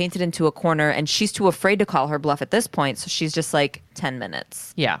they're painted into a corner, and she's too afraid to call her bluff at this point, so she's just like, 10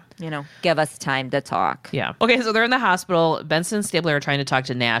 minutes. Yeah. You know, give us time to talk. Yeah. Okay, so they're in the hospital. Benson and Stabler are trying to talk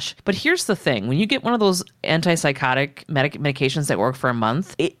to Nash. But here's the thing. When you get one of those antipsychotic medications that work for a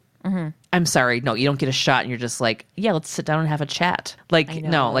month, I'm sorry, no, you don't get a shot, and you're just like, yeah, let's sit down and have a chat. Like,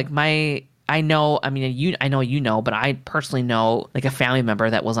 no, like I know, I mean, I know you know, but I personally know like a family member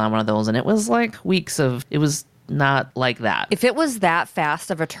that was on one of those, and it was like weeks of, it was not like that. If it was that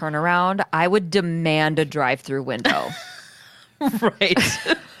fast of a turnaround, I would demand a drive-through window. Right.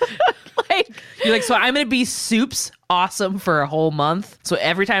 You're like, so I'm going to be Soup's awesome for a whole month. So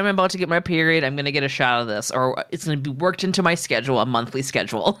every time I'm about to get my period, I'm going to get a shot of this, or it's going to be worked into my schedule, a monthly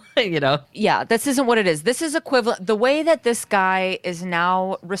schedule, you know? Yeah, this isn't what it is. This is equivalent. The way that this guy is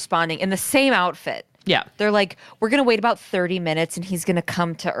now responding in the same outfit. Yeah. They're like, we're going to wait about 30 minutes and he's going to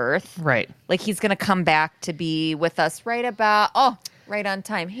come to Earth. Right. Like, he's going to come back to be with us right on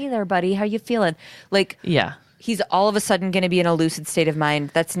time. Hey there, buddy. How you feeling? Like, yeah. He's all of a sudden going to be in a lucid state of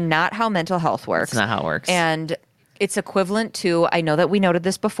mind. That's not how mental health works. That's not how it works. And it's equivalent to, I know that we noted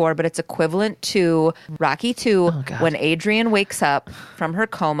this before, but it's equivalent to Rocky 2 when Adrian wakes up from her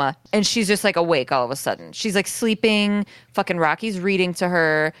coma and she's just like awake all of a sudden. She's like sleeping, fucking Rocky's reading to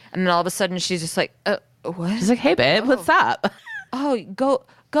her, and then all of a sudden she's just like, what? She's like, hey, babe, what's up? Oh,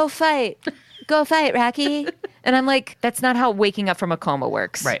 go fight. Go fight, Rocky. And I'm like, that's not how waking up from a coma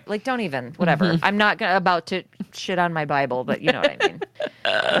works. Right. Like, don't even, whatever. I'm not about to shit on my Bible, but you know what I mean.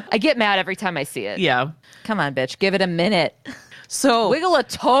 I get mad every time I see it. Yeah. Come on, bitch. Give it a minute. So Wiggle a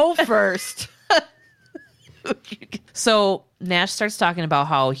toe first. So Nash starts talking about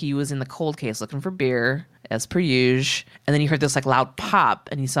how he was in the cold case looking for beer, as per usual. And then he heard this like loud pop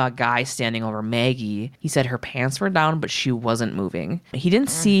and he saw a guy standing over Maggie. He said her pants were down, but she wasn't moving. He didn't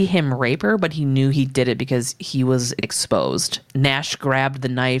see him rape her, but he knew he did it because he was exposed. Nash grabbed the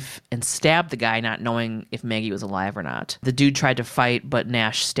knife and stabbed the guy, not knowing if Maggie was alive or not. The dude tried to fight, but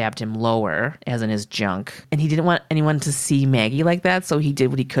Nash stabbed him lower, as in his junk. And he didn't want anyone to see Maggie like that, so he did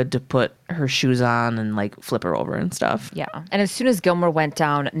what he could to put her shoes on and like flip her over and stuff. Yeah. And as soon as Gilmore went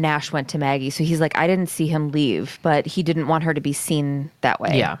down, Nash went to Maggie. So he's like, I didn't see him leave, but he didn't want her to be seen that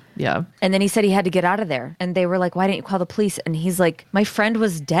way. Yeah. Yeah. And then he said he had to get out of there. And they were like, why didn't you call the police? And he's like, my friend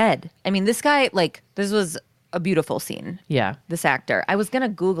was dead. I mean, this guy, like, this was a beautiful scene. Yeah. This actor. I was going to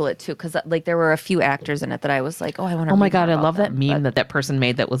Google it too, because like there were a few actors in it that I was like, oh, I want to Oh my God, I love that meme that person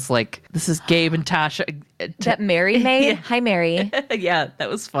made that was like, this is Gabe and Tasha. That Mary made? Yeah. Hi, Mary. Yeah, that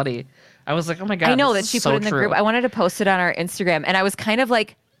was funny. I was like, oh my God. I know this that she is put so it in the true. group. I wanted to post it on our Instagram, and I was kind of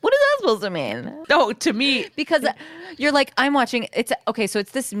like, what does that supposed to mean? No, to me, Because you're like, I'm watching. It's okay. So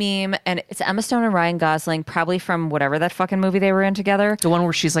it's this meme, and it's Emma Stone and Ryan Gosling, probably from whatever that fucking movie they were in together. the one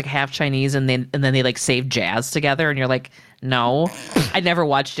where she's like half Chinese and then they like save jazz together, and you're like, no. I never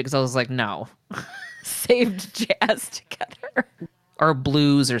watched it because I was like, no. Saved jazz together. Or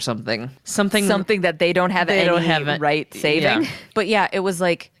blues or something. Something That they don't have right saving. Yeah. But yeah, it was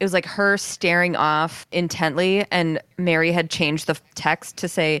like her staring off intently, and Mary had changed the text to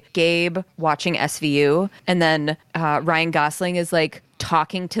say Gabe watching SVU, and then Ryan Gosling is like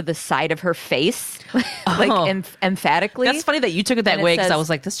talking to the side of her face, like emphatically. That's funny that you took it that And it way because I says- was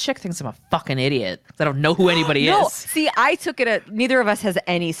like, this chick thinks I'm a fucking idiot. I don't know who anybody No, is. see, I took it neither of us has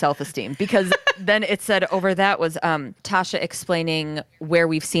any self-esteem, because then it said over that was Tasha explaining where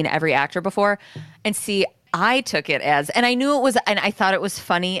we've seen every actor before. And see, I took it as, and I knew it was, and I thought it was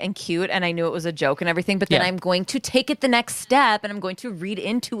funny and cute, and I knew it was a joke and everything, but then Yeah. I'm going to take it the next step, and I'm going to read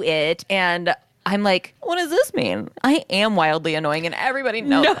into it, and I'm like, what does this mean? I am wildly annoying, and everybody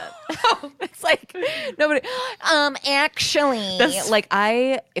knows it. It's like, nobody, actually,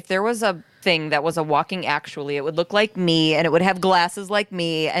 if there was a thing that was a walking actually, it would look like me, and it would have glasses like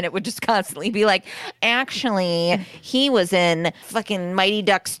me, and it would just constantly be like, actually, he was in fucking Mighty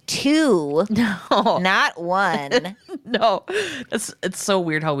Ducks 2, not 1. No, it's so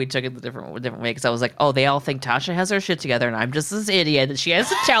weird how we took it the different way because I was like, oh, they all think Tasha has her shit together and I'm just this idiot that she has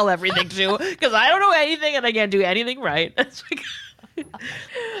to tell everything to because I don't know anything and I can't do anything right. It's like,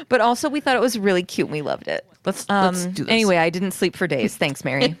 But also, we thought it was really cute, and we loved it. let's do this. Anyway, I didn't sleep for days. Thanks,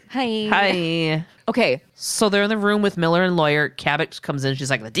 Mary. Hi. Hi. Okay. So they're in the room with Miller and lawyer. Cabot comes in. She's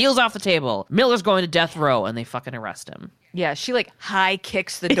like, the deal's off the table. Miller's going to death row, and they fucking arrest him. Yeah, she like high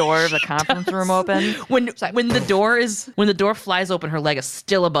kicks the door of the conference room open. When the door flies open, her leg is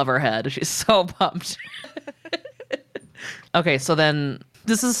still above her head. She's so pumped. Okay, so then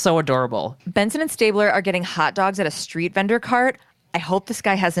this is so adorable. Benson and Stabler are getting hot dogs at a street vendor cart. I hope this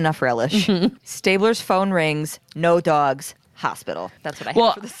guy has enough relish. Stabler's phone rings. No dogs. Hospital. That's what I have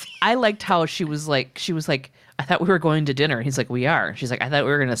Well, for the scene. I liked how she was like, I thought we were going to dinner. He's like, we are. She's like, I thought we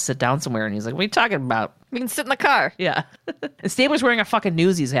were going to sit down somewhere. And he's like, what are you talking about? We can sit in the car. Yeah. And Stabler's wearing a fucking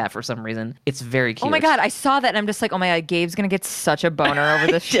Newsies hat for some reason. It's very cute. Oh my God, I saw that and I'm just like, oh my God, Gabe's gonna get such a boner over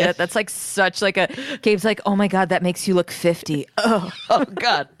this shit. That's like such like a, Gabe's like, oh my God, that makes you look 50. Oh. Oh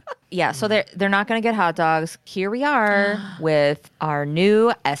God. Yeah, so they're not gonna get hot dogs. Here we are with our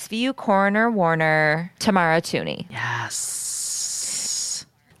new SVU coroner Warner, Tamara Tooney. Yes.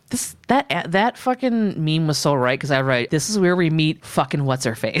 That fucking meme was so right because I write, this is where we meet fucking what's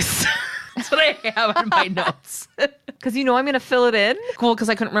her face. That's what I have in my notes. Because you know I'm gonna fill it in. Cool, because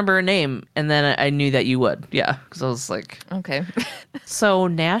I couldn't remember her name, and then I knew that you would. Yeah, because I was like, Okay. so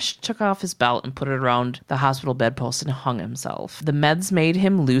Nash took off his belt and put it around the hospital bedpost and hung himself. The meds made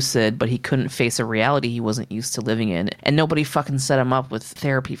him lucid, but he couldn't face a reality he wasn't used to living in, and nobody fucking set him up with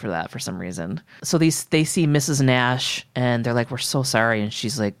therapy for that for some reason. So they see Mrs. Nash, and they're like, "We're so sorry," and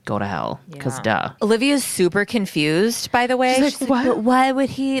she's like, "Go to hell," because duh. Olivia's super confused, by the way. She's like, "What? But why would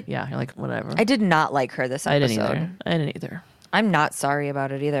he? Yeah, you're like, whatever. I did not like her this I episode. didn't either. I'm not sorry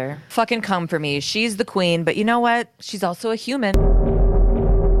about it either. Fucking come for me. She's the queen, but you know what? She's also a human.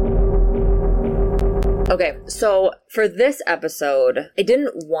 Okay, so for this episode, I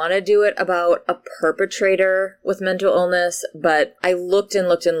didn't want to do it about a perpetrator with mental illness, but I looked and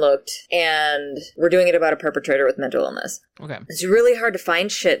looked and looked, and we're doing it about a perpetrator with mental illness. Okay. It's really hard to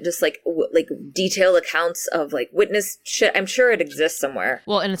find shit, just like detailed accounts of like witness shit. I'm sure it exists somewhere.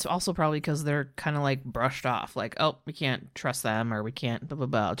 Well, and it's also probably because they're kind of like brushed off, like, oh, we can't trust them or we can't blah, blah,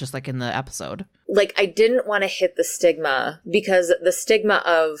 blah, just like in the episode. Like, I didn't want to hit the stigma because the stigma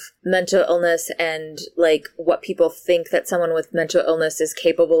of mental illness and like what people think that someone with mental illness is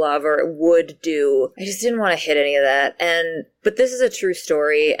capable of or would do. I just didn't want to hit any of that. But this is a true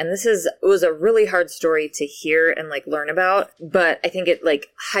story, and it was a really hard story to hear and like learn about, but I think it like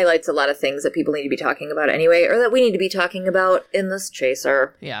highlights a lot of things that people need to be talking about anyway, or that we need to be talking about in this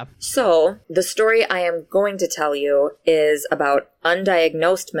chaser. Yeah. So, the story I am going to tell you is about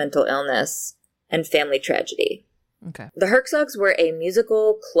undiagnosed mental illness and family tragedy. Okay. The Herzogs were a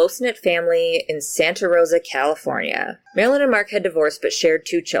musical, close-knit family in Santa Rosa, California. Marilyn and Mark had divorced but shared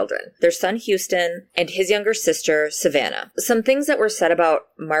 2 children, their son Houston and his younger sister Savannah. Some things that were said about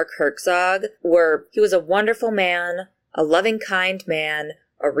Mark Herzog were he was a wonderful man, a loving, kind man,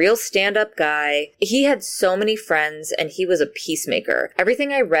 a real stand-up guy. He had so many friends, and he was a peacemaker.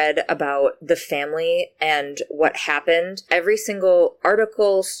 Everything I read about the family and what happened, every single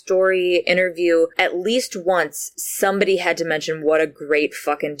article, story, interview, at least once, somebody had to mention what a great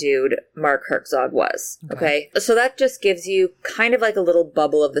fucking dude Mark Herzog was. Okay? So that just gives you kind of like a little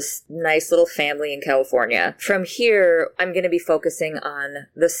bubble of this nice little family in California. From here, I'm going to be focusing on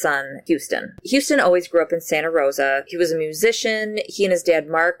the son, Houston. Houston always grew up in Santa Rosa. He was a musician. He and his dad,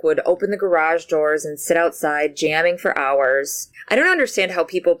 Mark, would open the garage doors and sit outside jamming for hours. I don't understand how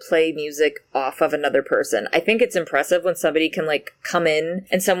people play music off of another person. I think it's impressive when somebody can, like, come in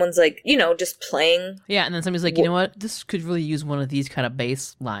and someone's, like, you know, just playing. Yeah, and then somebody's like, you know what? This could really use one of these kind of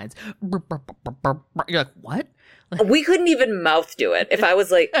bass lines. You're like, what? We couldn't even mouth do it. If I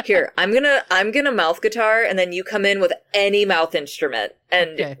was like, here, I'm gonna mouth guitar, and then you come in with any mouth instrument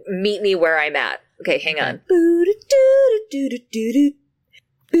and meet me where I'm at. Okay, hang on. I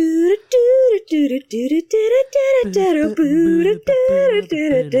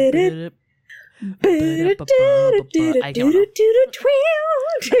don't know.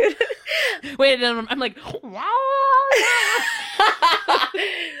 Wait, I'm like,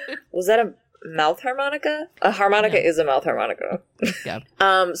 was that a mouth harmonica? A harmonica is a mouth harmonica. Yeah.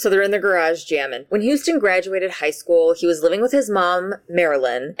 So they're in the garage jamming. When Houston graduated high school, he was living with his mom,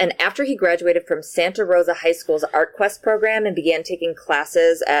 Marilyn, and after he graduated from Santa Rosa High School's Art Quest program and began taking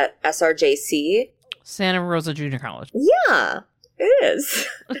classes at SRJC. Santa Rosa Junior College. Yeah, it is.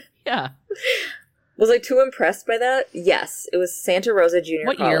 Yeah. Was I too impressed by that? Yes, it was Santa Rosa Junior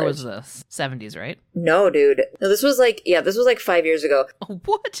College. What year was this? 70s, right? No, dude. No, this was like 5 years ago.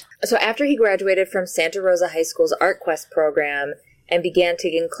 What? So after he graduated from Santa Rosa High School's Art Quest program and began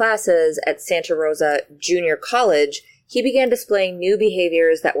taking classes at Santa Rosa Junior College, he began displaying new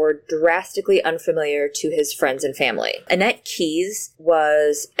behaviors that were drastically unfamiliar to his friends and family. Annette Keys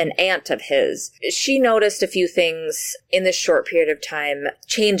was an aunt of his. She noticed a few things in this short period of time,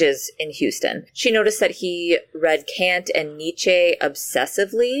 changes in Houston. She noticed that he read Kant and Nietzsche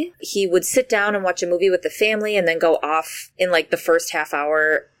obsessively. He would sit down and watch a movie with the family and then go off in like the first half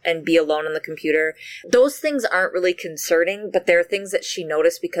hour and be alone on the computer. Those things aren't really concerning, but they're things that she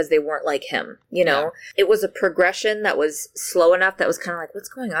noticed because they weren't like him, you know? Yeah. It was a progression that was slow enough that was kind of like, what's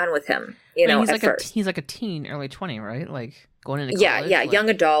going on with him? You know, he's at first. He's like a teen, early 20, right? Like going into college? Yeah, like...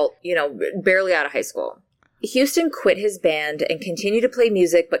 young adult, you know, barely out of high school. Houston quit his band and continued to play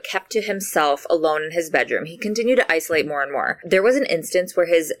music, but kept to himself alone in his bedroom. He continued to isolate more and more. There was an instance where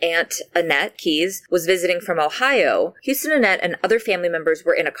his aunt, Annette Keys, was visiting from Ohio. Houston, Annette, and other family members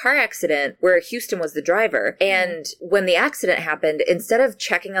were in a car accident where Houston was the driver. And when the accident happened, instead of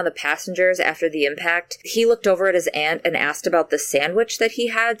checking on the passengers after the impact, he looked over at his aunt and asked about the sandwich that he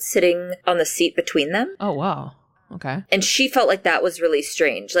had sitting on the seat between them. Oh, wow. Okay. And she felt like that was really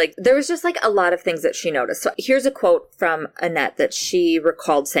strange. Like, there was just like a lot of things that she noticed. So here's a quote from Annette that she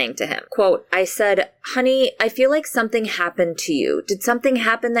recalled saying to him. Quote, I said, honey, I feel like something happened to you. Did something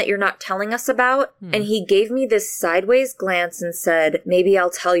happen that you're not telling us about? And he gave me this sideways glance and said, maybe I'll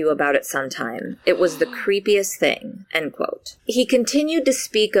tell you about it sometime. It was the creepiest thing. End quote. He continued to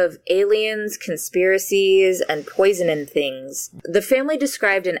speak of aliens, conspiracies, and poison and things. The family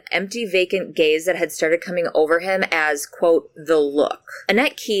described an empty, vacant gaze that had started coming over him as, quote, the look.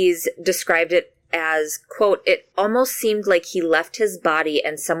 Annette Keys described it as, quote, it almost seemed like he left his body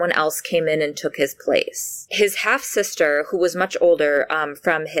and someone else came in and took his place. His half-sister, who was much older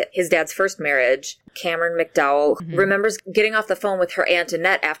from his dad's first marriage, Cameron McDowell, remembers getting off the phone with her Aunt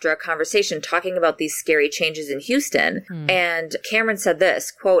Annette after a conversation talking about these scary changes in Houston. And Cameron said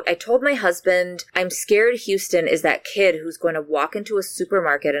this, quote, I told my husband, I'm scared Houston is that kid who's going to walk into a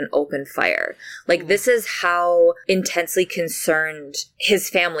supermarket and open fire. Like, this is how intensely concerned his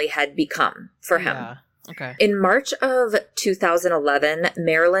family had become for him. Yeah. Okay. In March of 2011,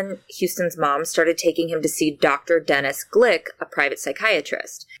 Marilyn, Houston's mom, started taking him to see Dr. Dennis Glick, a private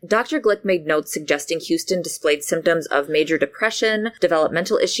psychiatrist. Dr. Glick made notes suggesting Houston displayed symptoms of major depression,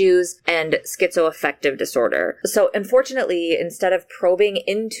 developmental issues, and schizoaffective disorder. So, unfortunately, instead of probing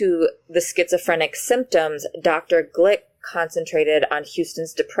into the schizophrenic symptoms, Dr. Glick concentrated on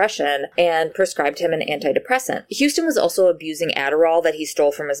Houston's depression and prescribed him an antidepressant. Houston was also abusing Adderall that he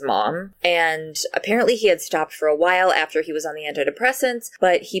stole from his mom, and apparently he had stopped for a while after he was on the antidepressants,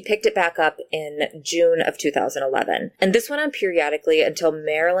 but he picked it back up in June of 2011. And this went on periodically until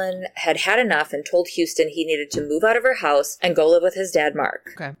Marilyn had had enough and told Houston he needed to move out of her house and go live with his dad,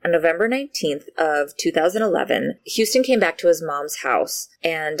 Mark. Okay. On November 19th of 2011, Houston came back to his mom's house,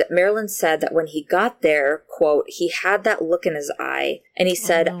 and Marilyn said that when he got there, quote, he had that look in his eye, and he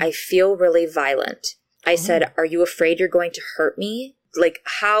said, I feel really violent. I said, are you afraid you're going to hurt me? like,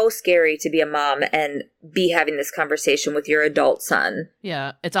 how scary to be a mom and be having this conversation with your adult son.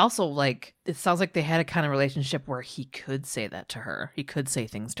 Yeah. It's also like, it sounds like they had a kind of relationship where he could say that to her. He could say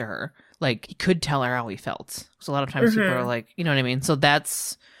things to her. Like, he could tell her how he felt. So a lot of times people are like, you know what I mean? So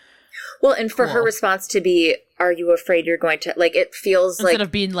that's... Well, and for cool. her response to be, are you afraid you're going to, like, it feels Instead like...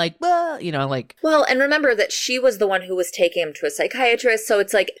 of being like, well, you know, like... Well, and remember that she was the one who was taking him to a psychiatrist, so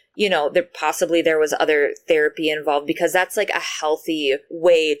it's like, you know, there was other therapy involved, because that's like a healthy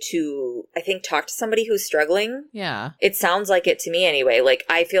way to, I think, talk to somebody who's struggling. Yeah. It sounds like it to me anyway. Like,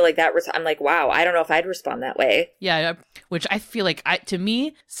 I feel like I'm like, wow, I don't know if I'd respond that way. Yeah, which I feel like, to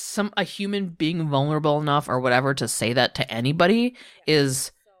me, a human being vulnerable enough or whatever to say that to anybody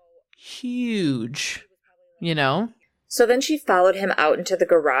is huge, you know? So then she followed him out into the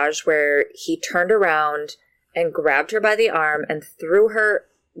garage, where he turned around and grabbed her by the arm and threw her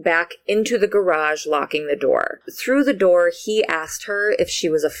back into the garage, locking the door. Through the door, he asked her if she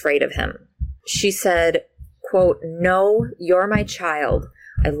was afraid of him. She said, quote, "No, you're my child.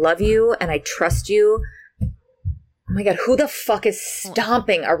 I love you and I trust you." Oh my God, who the fuck is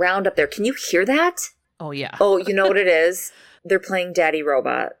stomping around up there? Can you hear that? Oh, yeah. Oh, you know what it is? They're playing Daddy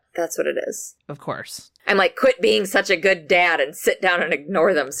Robot. That's what it is. Of course. I'm like, quit being such a good dad and sit down and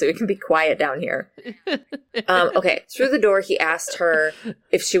ignore them so we can be quiet down here. Okay. Through the door, he asked her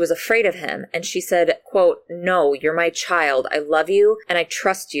if she was afraid of him. And she said, quote, "No, you're my child. I love you and I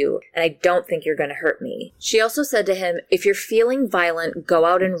trust you. And I don't think you're going to hurt me." She also said to him, "If you're feeling violent, go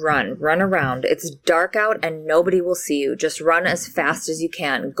out and run around. It's dark out and nobody will see you. Just run as fast as you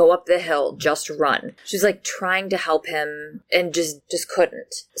can. Go up the hill. Just run." She's like trying to help him and just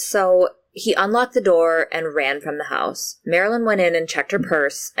couldn't. So he unlocked the door and ran from the house. Marilyn went in and checked her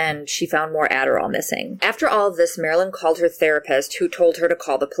purse, and she found more Adderall missing. After all of this, Marilyn called her therapist, who told her to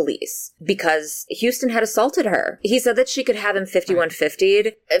call the police because Houston had assaulted her. He said that she could have him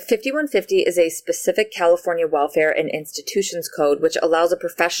 5150'd. 5150 is a specific California Welfare and Institutions Code, which allows a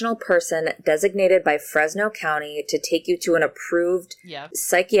professional person designated by Fresno County to take you to an approved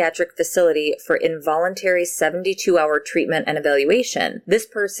psychiatric facility for involuntary 72-hour treatment and evaluation. This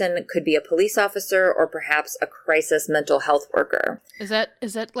person could be a police officer or perhaps a crisis mental health worker. Is that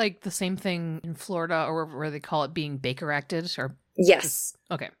like the same thing in Florida or where they call it being Baker Acted? Or yes.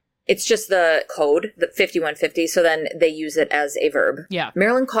 Okay. It's just the code, the 5150, so then they use it as a verb. Yeah.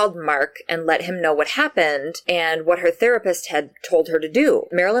 Marilyn called Mark and let him know what happened and what her therapist had told her to do.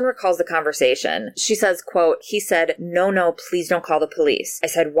 Marilyn recalls the conversation. She says, quote, "He said, no, please don't call the police." I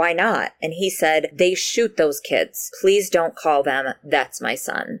said, "Why not?" And he said, "They shoot those kids. Please don't call them. That's my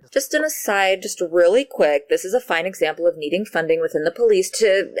son." Just an aside, just really quick, this is a fine example of needing funding within the police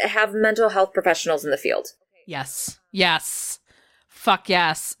to have mental health professionals in the field. Yes. Yes. Fuck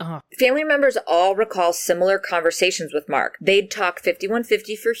yes. Ugh. Family members all recall similar conversations with Mark. They'd talk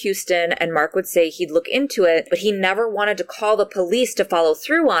 5150 for Houston, and Mark would say he'd look into it, but he never wanted to call the police to follow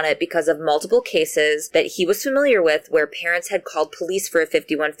through on it because of multiple cases that he was familiar with where parents had called police for a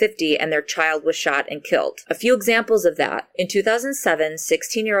 5150 and their child was shot and killed. A few examples of that. In 2007,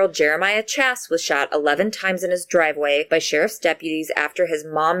 16-year-old Jeremiah Chass was shot 11 times in his driveway by sheriff's deputies after his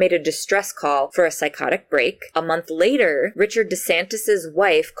mom made a distress call for a psychotic break. A month later, Richard DeSantis'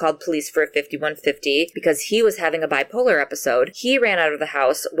 wife called police for a 5150 because he was having a bipolar episode. He ran out of the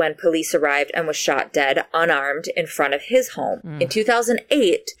house when police arrived and was shot dead, unarmed, in front of his home. In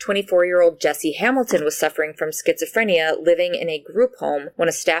 2008, 24-year-old Jesse Hamilton was suffering from schizophrenia, living in a group home. When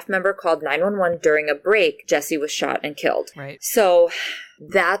a staff member called 911 during a break, Jesse was shot and killed. Right. So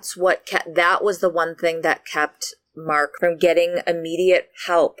that was the one thing that kept Mark from getting immediate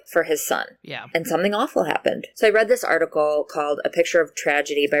help for his son. Yeah. And something awful happened. So I read this article called A Picture of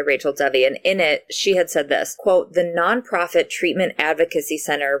Tragedy by Rachel Devi, and in it, she had said this, quote, "The nonprofit Treatment Advocacy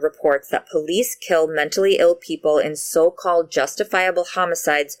Center reports that police kill mentally ill people in so-called justifiable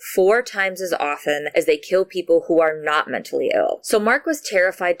homicides 4 times as often as they kill people who are not mentally ill." So Mark was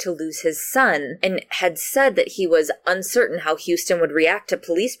terrified to lose his son and had said that he was uncertain how Houston would react to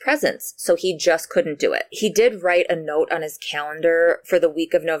police presence, so he just couldn't do it. He did write a note on his calendar for the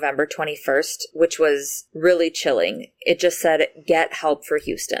week of November 21st, which was really chilling. It just said, "Get help for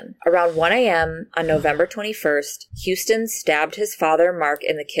Houston." Around 1 a.m. on November 21st, Houston stabbed his father, Mark,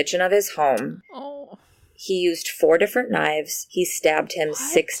 in the kitchen of his home. Oh. He used 4 different knives. He stabbed him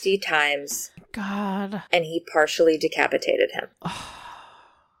 60 times. God. And he partially decapitated him.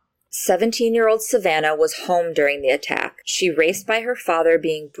 17-year-old Savannah was home during the attack. She raced by her father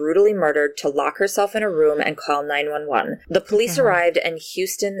being brutally murdered to lock herself in a room and call 911. The police arrived and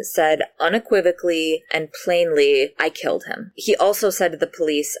Houston said unequivocally and plainly, "I killed him." He also said to the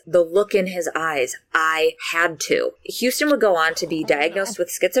police, "The look in his eyes, I had to." Houston would go on to be diagnosed with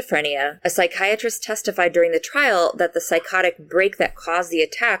schizophrenia. A psychiatrist testified during the trial that the psychotic break that caused the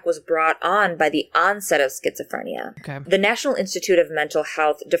attack was brought on by the onset of schizophrenia. Okay. The National Institute of Mental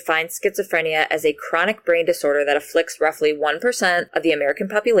Health defines schizophrenia as a chronic brain disorder that afflicts roughly 1% of the American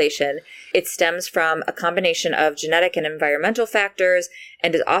population. It stems from a combination of genetic and environmental factors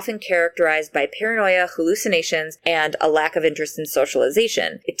and is often characterized by paranoia, hallucinations, and a lack of interest in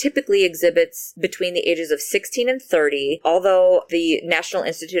socialization. It typically exhibits between the ages of 16 and 30, although the National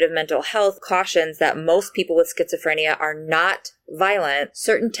Institute of Mental Health cautions that most people with schizophrenia are not violent.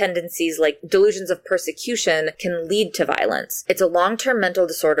 Certain tendencies like delusions of persecution can lead to violence. It's a long-term mental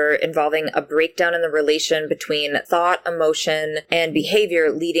disorder involving a breakdown in the relation between thought, emotion, and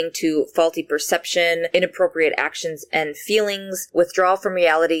behavior, leading to faulty perception, inappropriate actions and feelings, withdrawal from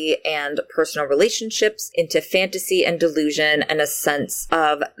reality and personal relationships, into fantasy and delusion, and a sense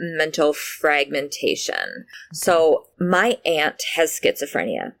of mental fragmentation. Okay. So my aunt has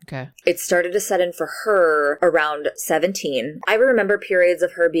schizophrenia. Okay. It started to set in for her around 17. I remember periods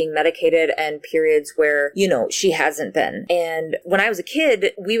of her being medicated and periods where, she hasn't been. And when I was a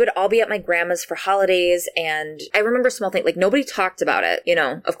kid, we would all be at my grandma's for holidays. And I remember small things, like nobody talked about it,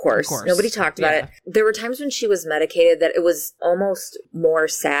 of course. Nobody talked about it. There were times when she was medicated that it was almost more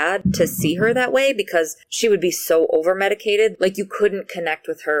sad to see her that way because she would be so over medicated. Like you couldn't connect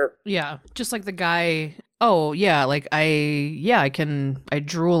with her. Yeah. Just like the guy. Oh, yeah, like I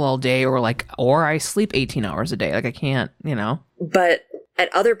drool all day or I sleep 18 hours a day. Like I can't, But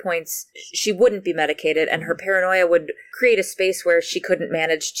at other points, she wouldn't be medicated and her paranoia would create a space where she couldn't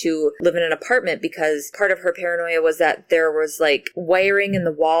manage to live in an apartment because part of her paranoia was that there was wiring in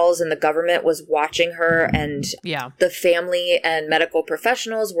the walls and the government was watching her and the family and medical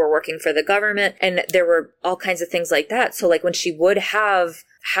professionals were working for the government and there were all kinds of things like that. So when she would have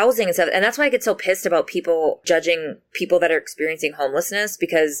housing and stuff. And that's why I get so pissed about people judging people that are experiencing homelessness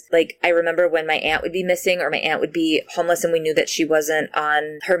because I remember when my aunt would be missing or my aunt would be homeless and we knew that she wasn't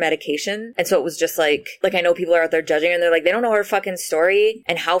on her medication. And so it was just I know people are out there judging her and they're they don't know her fucking story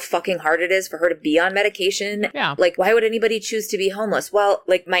and how fucking hard it is for her to be on medication. Yeah. Why would anybody choose to be homeless? Well,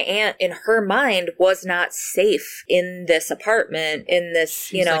 my aunt in her mind was not safe in this apartment, in this,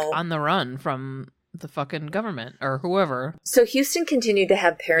 She's on the run from the fucking government or whoever. So Houston continued to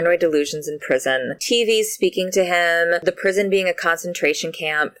have paranoid delusions in prison. TVs speaking to him, the prison being a concentration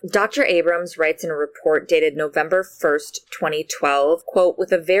camp. Dr. Abrams writes in a report dated November 1st, 2012, quote,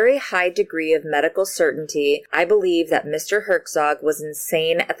 "With a very high degree of medical certainty, I believe that Mr. Herzog was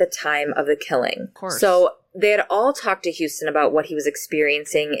insane at the time of the killing." Of course. So they had all talked to Houston about what he was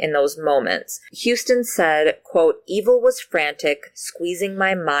experiencing in those moments. Houston said, quote, "Evil was frantic, squeezing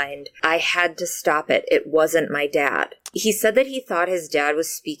my mind. I had to stop it. It wasn't my dad." He said that he thought his dad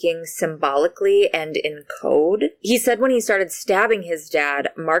was speaking symbolically and in code. He said when he started stabbing his dad,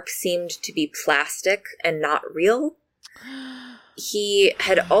 Mark seemed to be plastic and not real. He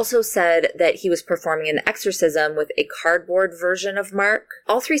had also said that he was performing an exorcism with a cardboard version of Mark.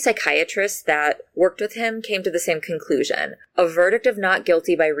 All three psychiatrists that worked with him came to the same conclusion. A verdict of not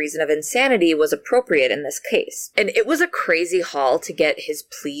guilty by reason of insanity was appropriate in this case. And it was a crazy haul to get his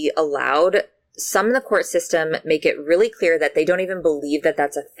plea allowed. Some in the court system make it really clear that they don't even believe that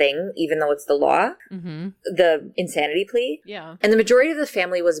that's a thing, even though it's the law. Mm-hmm. The insanity plea. Yeah. And the majority of the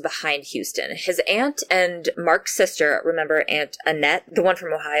family was behind Houston. His aunt and Mark's sister, remember Aunt Annette, the one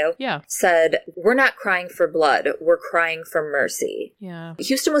from Ohio? Yeah. Said, "We're not crying for blood. We're crying for mercy." Yeah.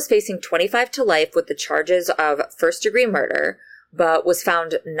 Houston was facing 25 to life with the charges of first-degree murder, but was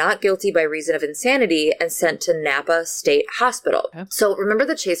found not guilty by reason of insanity and sent to Napa State Hospital. Okay. So remember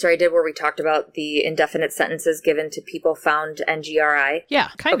the chaser I did where we talked about the indefinite sentences given to people found NGRI? Yeah,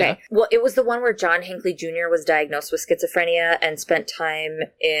 kind of. Okay. Well, it was the one where John Hinckley Jr. was diagnosed with schizophrenia and spent time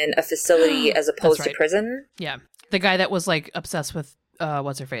in a facility as opposed to prison. Yeah. The guy that was obsessed with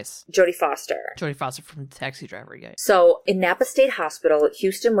what's her face? Jodie Foster. Jodie Foster from Taxi Driver, yeah. So in Napa State Hospital,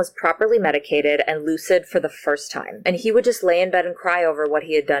 Houston was properly medicated and lucid for the first time. And he would just lay in bed and cry over what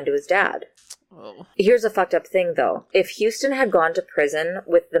he had done to his dad. Oh. Here's a fucked up thing, though. If Houston had gone to prison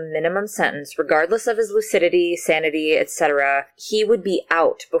with the minimum sentence, regardless of his lucidity, sanity, etc., he would be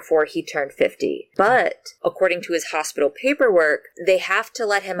out before he turned 50. But, according to his hospital paperwork, they have to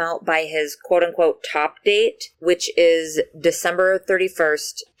let him out by his quote-unquote top date, which is December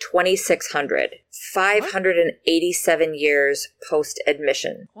 31st, 2600. 587 years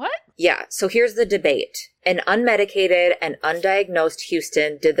post-admission. What? Yeah, so here's the debate. An unmedicated and undiagnosed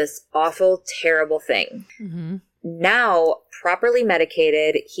Houston did this awful, terrible thing. Mm-hmm. Now, properly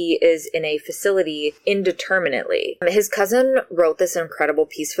medicated, he is in a facility indeterminately. His cousin wrote this incredible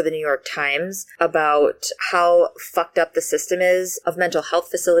piece for the New York Times about how fucked up the system is of mental health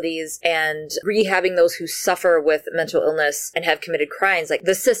facilities and rehabbing those who suffer with mental illness and have committed crimes. Like,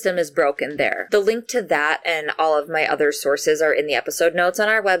 the system is broken there. The link to that and all of my other sources are in the episode notes on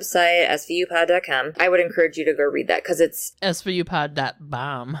our website, svupod.com. I would encourage you to go read that because it's...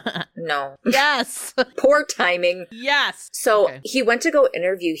 svupod.bomb. No. Yes! Poor timing. Yes! So he went to go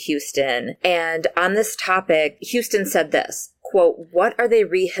interview Houston, and on this topic, Houston said this, quote, "What are they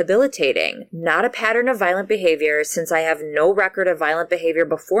rehabilitating? Not a pattern of violent behavior, since I have no record of violent behavior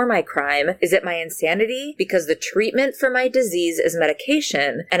before my crime. Is it my insanity? Because the treatment for my disease is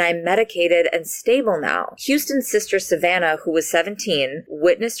medication, and I'm medicated and stable now." Houston's sister Savannah, who was 17,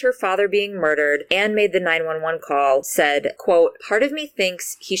 witnessed her father being murdered and made the 911 call, said, quote, "Part of me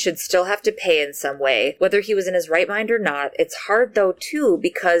thinks he should still have to pay in some way, whether he was in his right mind or not. It's hard though too,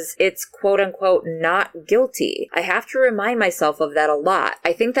 because it's quote unquote not guilty. I have to remind myself of that a lot.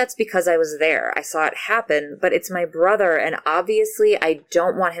 I think that's because I was there. I saw it happen, but it's my brother, and obviously I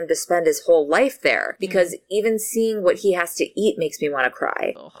don't want him to spend his whole life there, because even seeing what he has to eat makes me want to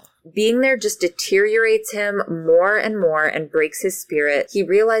cry." Ugh. Being there just deteriorates him more and more and breaks his spirit. He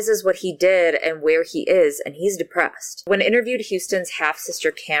realizes what he did and where he is, and he's depressed. When interviewed Houston's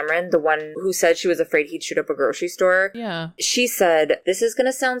half-sister Cameron, the one who said she was afraid he'd shoot up a grocery store, she said, "This is going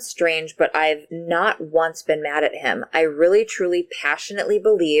to sound strange, but I've not once been mad at him. I really, truly, passionately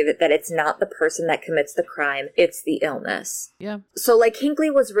believe that it's not the person that commits the crime, it's the illness." Yeah. So, like, Hinckley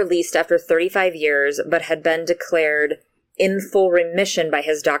was released after 35 years, but had been declared in full remission by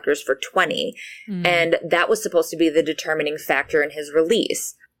his doctors for 20, and that was supposed to be the determining factor in his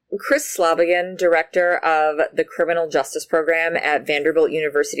release. Chris Slobodian, director of the Criminal Justice Program at Vanderbilt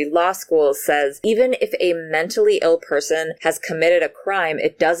University Law School, says even if a mentally ill person has committed a crime,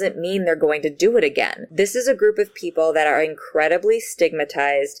 it doesn't mean they're going to do it again. This is a group of people that are incredibly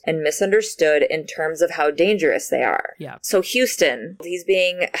stigmatized and misunderstood in terms of how dangerous they are. Yeah. So Houston, he's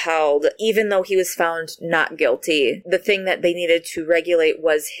being held, even though he was found not guilty. The thing that they needed to regulate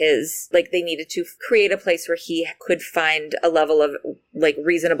was they needed to create a place where he could find a level of,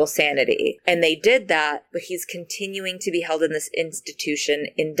 reasonable sanity. And they did that, but he's continuing to be held in this institution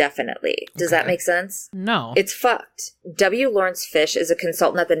indefinitely. Does that make sense? No. It's fucked. W. Lawrence Fish is a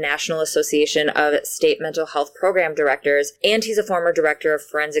consultant at the National Association of State Mental Health Program Directors, and he's a former director of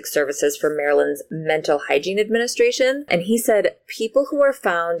forensic services for Maryland's Mental Hygiene Administration. And he said, people who are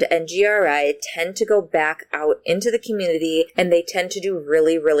found NGRI tend to go back out into the community, and they tend to do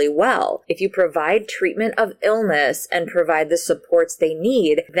really, really well. If you provide treatment of illness and provide the supports they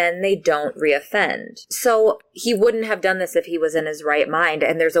need, then they don't reoffend. So he wouldn't have done this if he was in his right mind,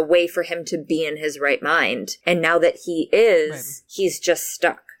 and there's a way for him to be in his right mind. And now that he is, he's just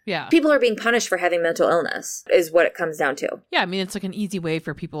stuck. Yeah. People are being punished for having mental illness, is what it comes down to. Yeah, I mean, it's like an easy way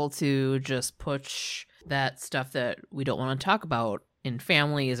for people to just push that stuff that we don't want to talk about in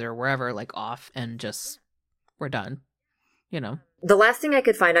families or wherever, off, and just, we're done, The last thing I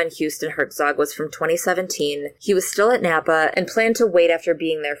could find on Houston Herzog was from 2017. He was still at Napa and planned to wait after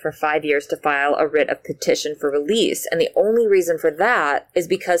being there for 5 years to file a writ of petition for release. And the only reason for that is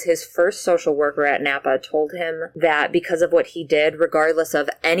because his first social worker at Napa told him that because of what he did, regardless of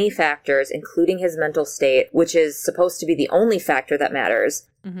any factors, including his mental state, which is supposed to be the only factor that matters,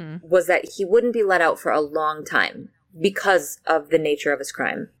 was that he wouldn't be let out for a long time because of the nature of his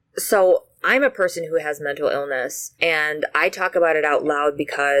crime. So I'm a person who has mental illness, and I talk about it out loud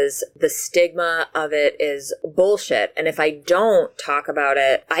because the stigma of it is bullshit. And if I don't talk about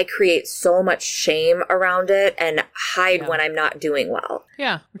it, I create so much shame around it and hide when I'm not doing well.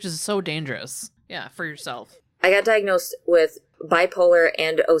 Yeah, which is so dangerous. Yeah, for yourself. I got diagnosed with bipolar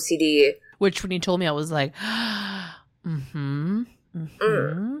and OCD. Which, when you told me, I was like,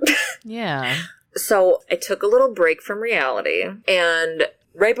 yeah. So I took a little break from reality, and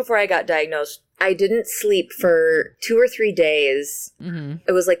right before I got diagnosed, I didn't sleep for 2 or 3 days. Mm-hmm.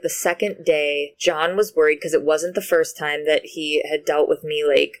 It was like the second day. John was worried because it wasn't the first time that he had dealt with me,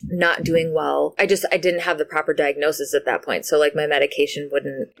 like, not doing well. I didn't have the proper diagnosis at that point. So, like, my medication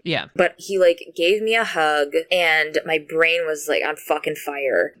wouldn't. Yeah. But he, like, gave me a hug and my brain was, like, on fucking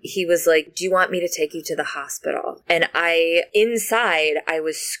fire. He was like, do you want me to take you to the hospital? And inside, I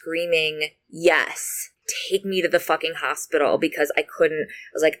was screaming, yes. Take me to the fucking hospital because I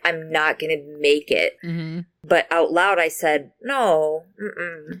was like, I'm not going to make it. Mm-hmm. But out loud, I said, no,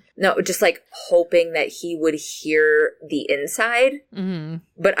 no, just like hoping that he would hear the inside. Mm-hmm.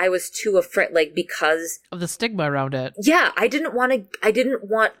 But I was too afraid, like, because of the stigma around it. Yeah, I didn't want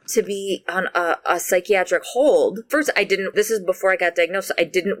to be on a psychiatric hold. First, this is before I got diagnosed. So I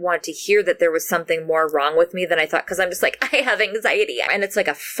didn't want to hear that there was something more wrong with me than I thought. Cause I'm just like, I have anxiety. And it's like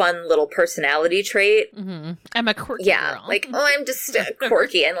a fun little personality trait. Mm-hmm. I'm a quirky girl. Like, oh, I'm just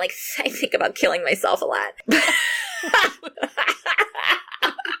quirky. And like, I think about killing myself a lot.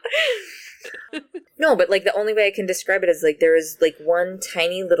 No, but like the only way I can describe it is like there is like one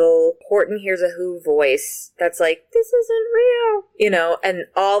tiny little Horton Hears a Who voice that's like, this isn't real, you know, and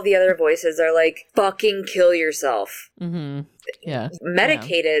all the other voices are like, fucking kill yourself. Mm-hmm. Yeah.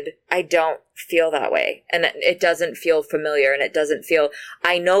 Medicated, yeah. I don't feel that way. And it doesn't feel familiar, and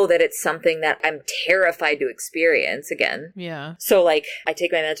I know that it's something that I'm terrified to experience again. Yeah. So like, I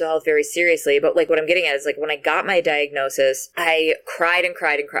take my mental health very seriously, but like what I'm getting at is like when I got my diagnosis, I cried and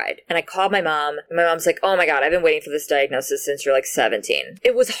cried and cried. And I called my mom, and my mom's like, oh my God, I've been waiting for this diagnosis since you're like 17.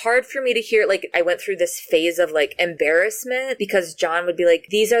 It was hard for me to hear, like I went through this phase of like embarrassment because John would be like,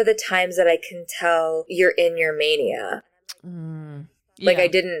 these are the times that I can tell you're in your mania. Like, I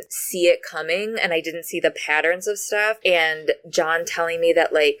didn't see it coming, and I didn't see the patterns of stuff. And John telling me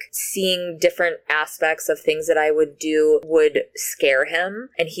that, like, seeing different aspects of things that I would do would scare him.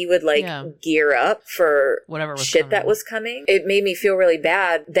 And he would, like, gear up for whatever shit that was coming. It made me feel really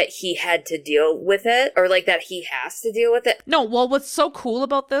bad that he had to deal with it, or, like, that he has to deal with it. No, well, what's so cool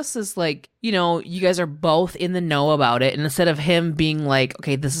about this is, like, you know, you guys are both in the know about it. And instead of him being like,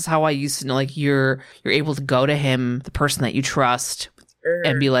 okay, this is how I used to know, like, you're able to go to him, the person that you trust,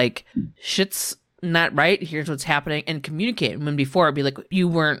 and be like, shit's not right, here's what's happening, and communicate. When before it'd be like, you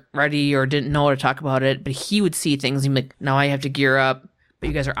weren't ready or didn't know how to talk about it, but he would see things and be like, now I have to gear up, but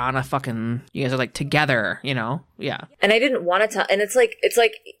you guys are you guys are like together, you know? Yeah. And I didn't want to tell, and it's like,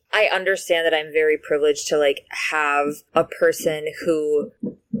 I understand that I'm very privileged to like have a person who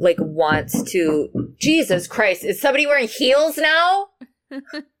like wants to, Jesus Christ, is somebody wearing heels now?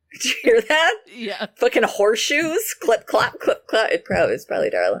 Did you hear that? Yeah. Fucking horseshoes. Clip, clap, clip, clap. It's probably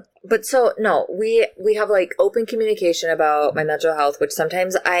Darla. But so, no, we have like open communication about my mental health, which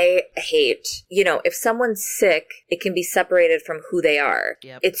sometimes I hate. You know, if someone's sick, it can be separated from who they are.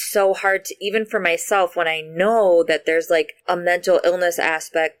 Yep. It's so hard to, even for myself, when I know that there's like a mental illness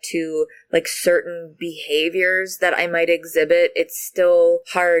aspect to like certain behaviors that I might exhibit, it's still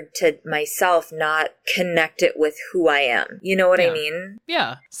hard to myself not connect it with who I am. You know what I mean?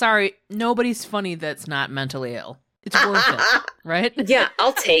 Yeah. Sorry, nobody's funny that's not mentally ill. It's worth it, right? Yeah,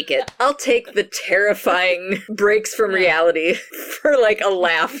 I'll take it. I'll take the terrifying breaks from reality for like a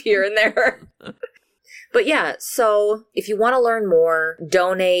laugh here and there. But yeah, so if you want to learn more,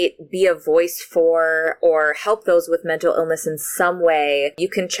 donate, be a voice for, or help those with mental illness in some way, you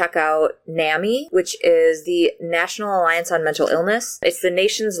can check out NAMI, which is the National Alliance on Mental Illness. It's the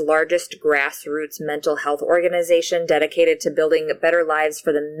nation's largest grassroots mental health organization dedicated to building better lives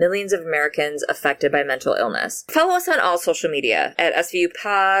for the millions of Americans affected by mental illness. Follow us on all social media at SVU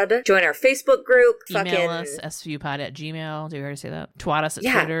Pod. Join our Facebook group. Email us, svupod@gmail. Did we already say that? Twat us at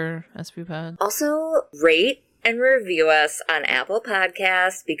Twitter, svupod. Also, rate and review us on Apple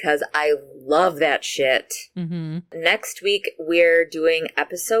Podcasts because I love that shit. Mm-hmm. Next week, we're doing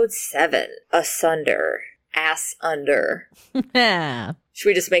episode 7, Asunder. Ass Under. Should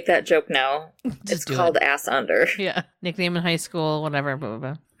we just make that joke now? It's called Ass Under. Yeah. Nickname in high school, whatever, blah,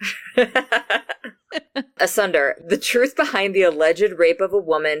 blah, blah. Asunder. The truth behind the alleged rape of a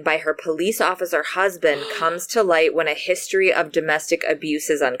woman by her police officer husband comes to light when a history of domestic abuse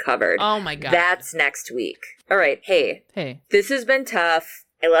is uncovered. Oh my God. That's next week. All right. Hey. This has been tough.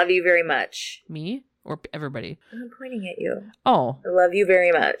 I love you very much. Me? Or everybody? I'm pointing at you. Oh. I love you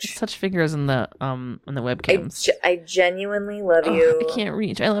very much. Touch fingers in the webcams. I genuinely love you. I can't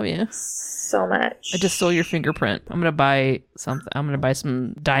reach. I love you so much. I just stole your fingerprint. I'm gonna buy something. I'm gonna buy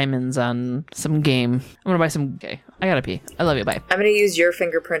some diamonds on some game. I'm gonna buy some. Okay, I gotta pee. I love you. Bye. I'm gonna use your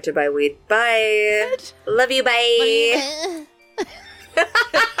fingerprint to buy weed. Bye. What? Love you. Bye.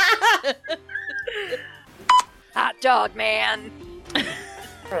 Hot dog man.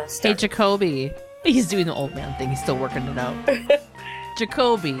 Hey, Jacoby. He's doing the old man thing. He's still working it out.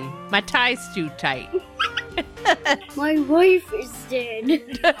 Jacoby, my tie's too tight. My wife is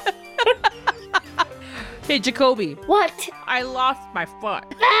dead. Hey, Jacoby. What? I lost my foot.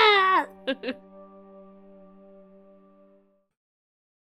 Ah!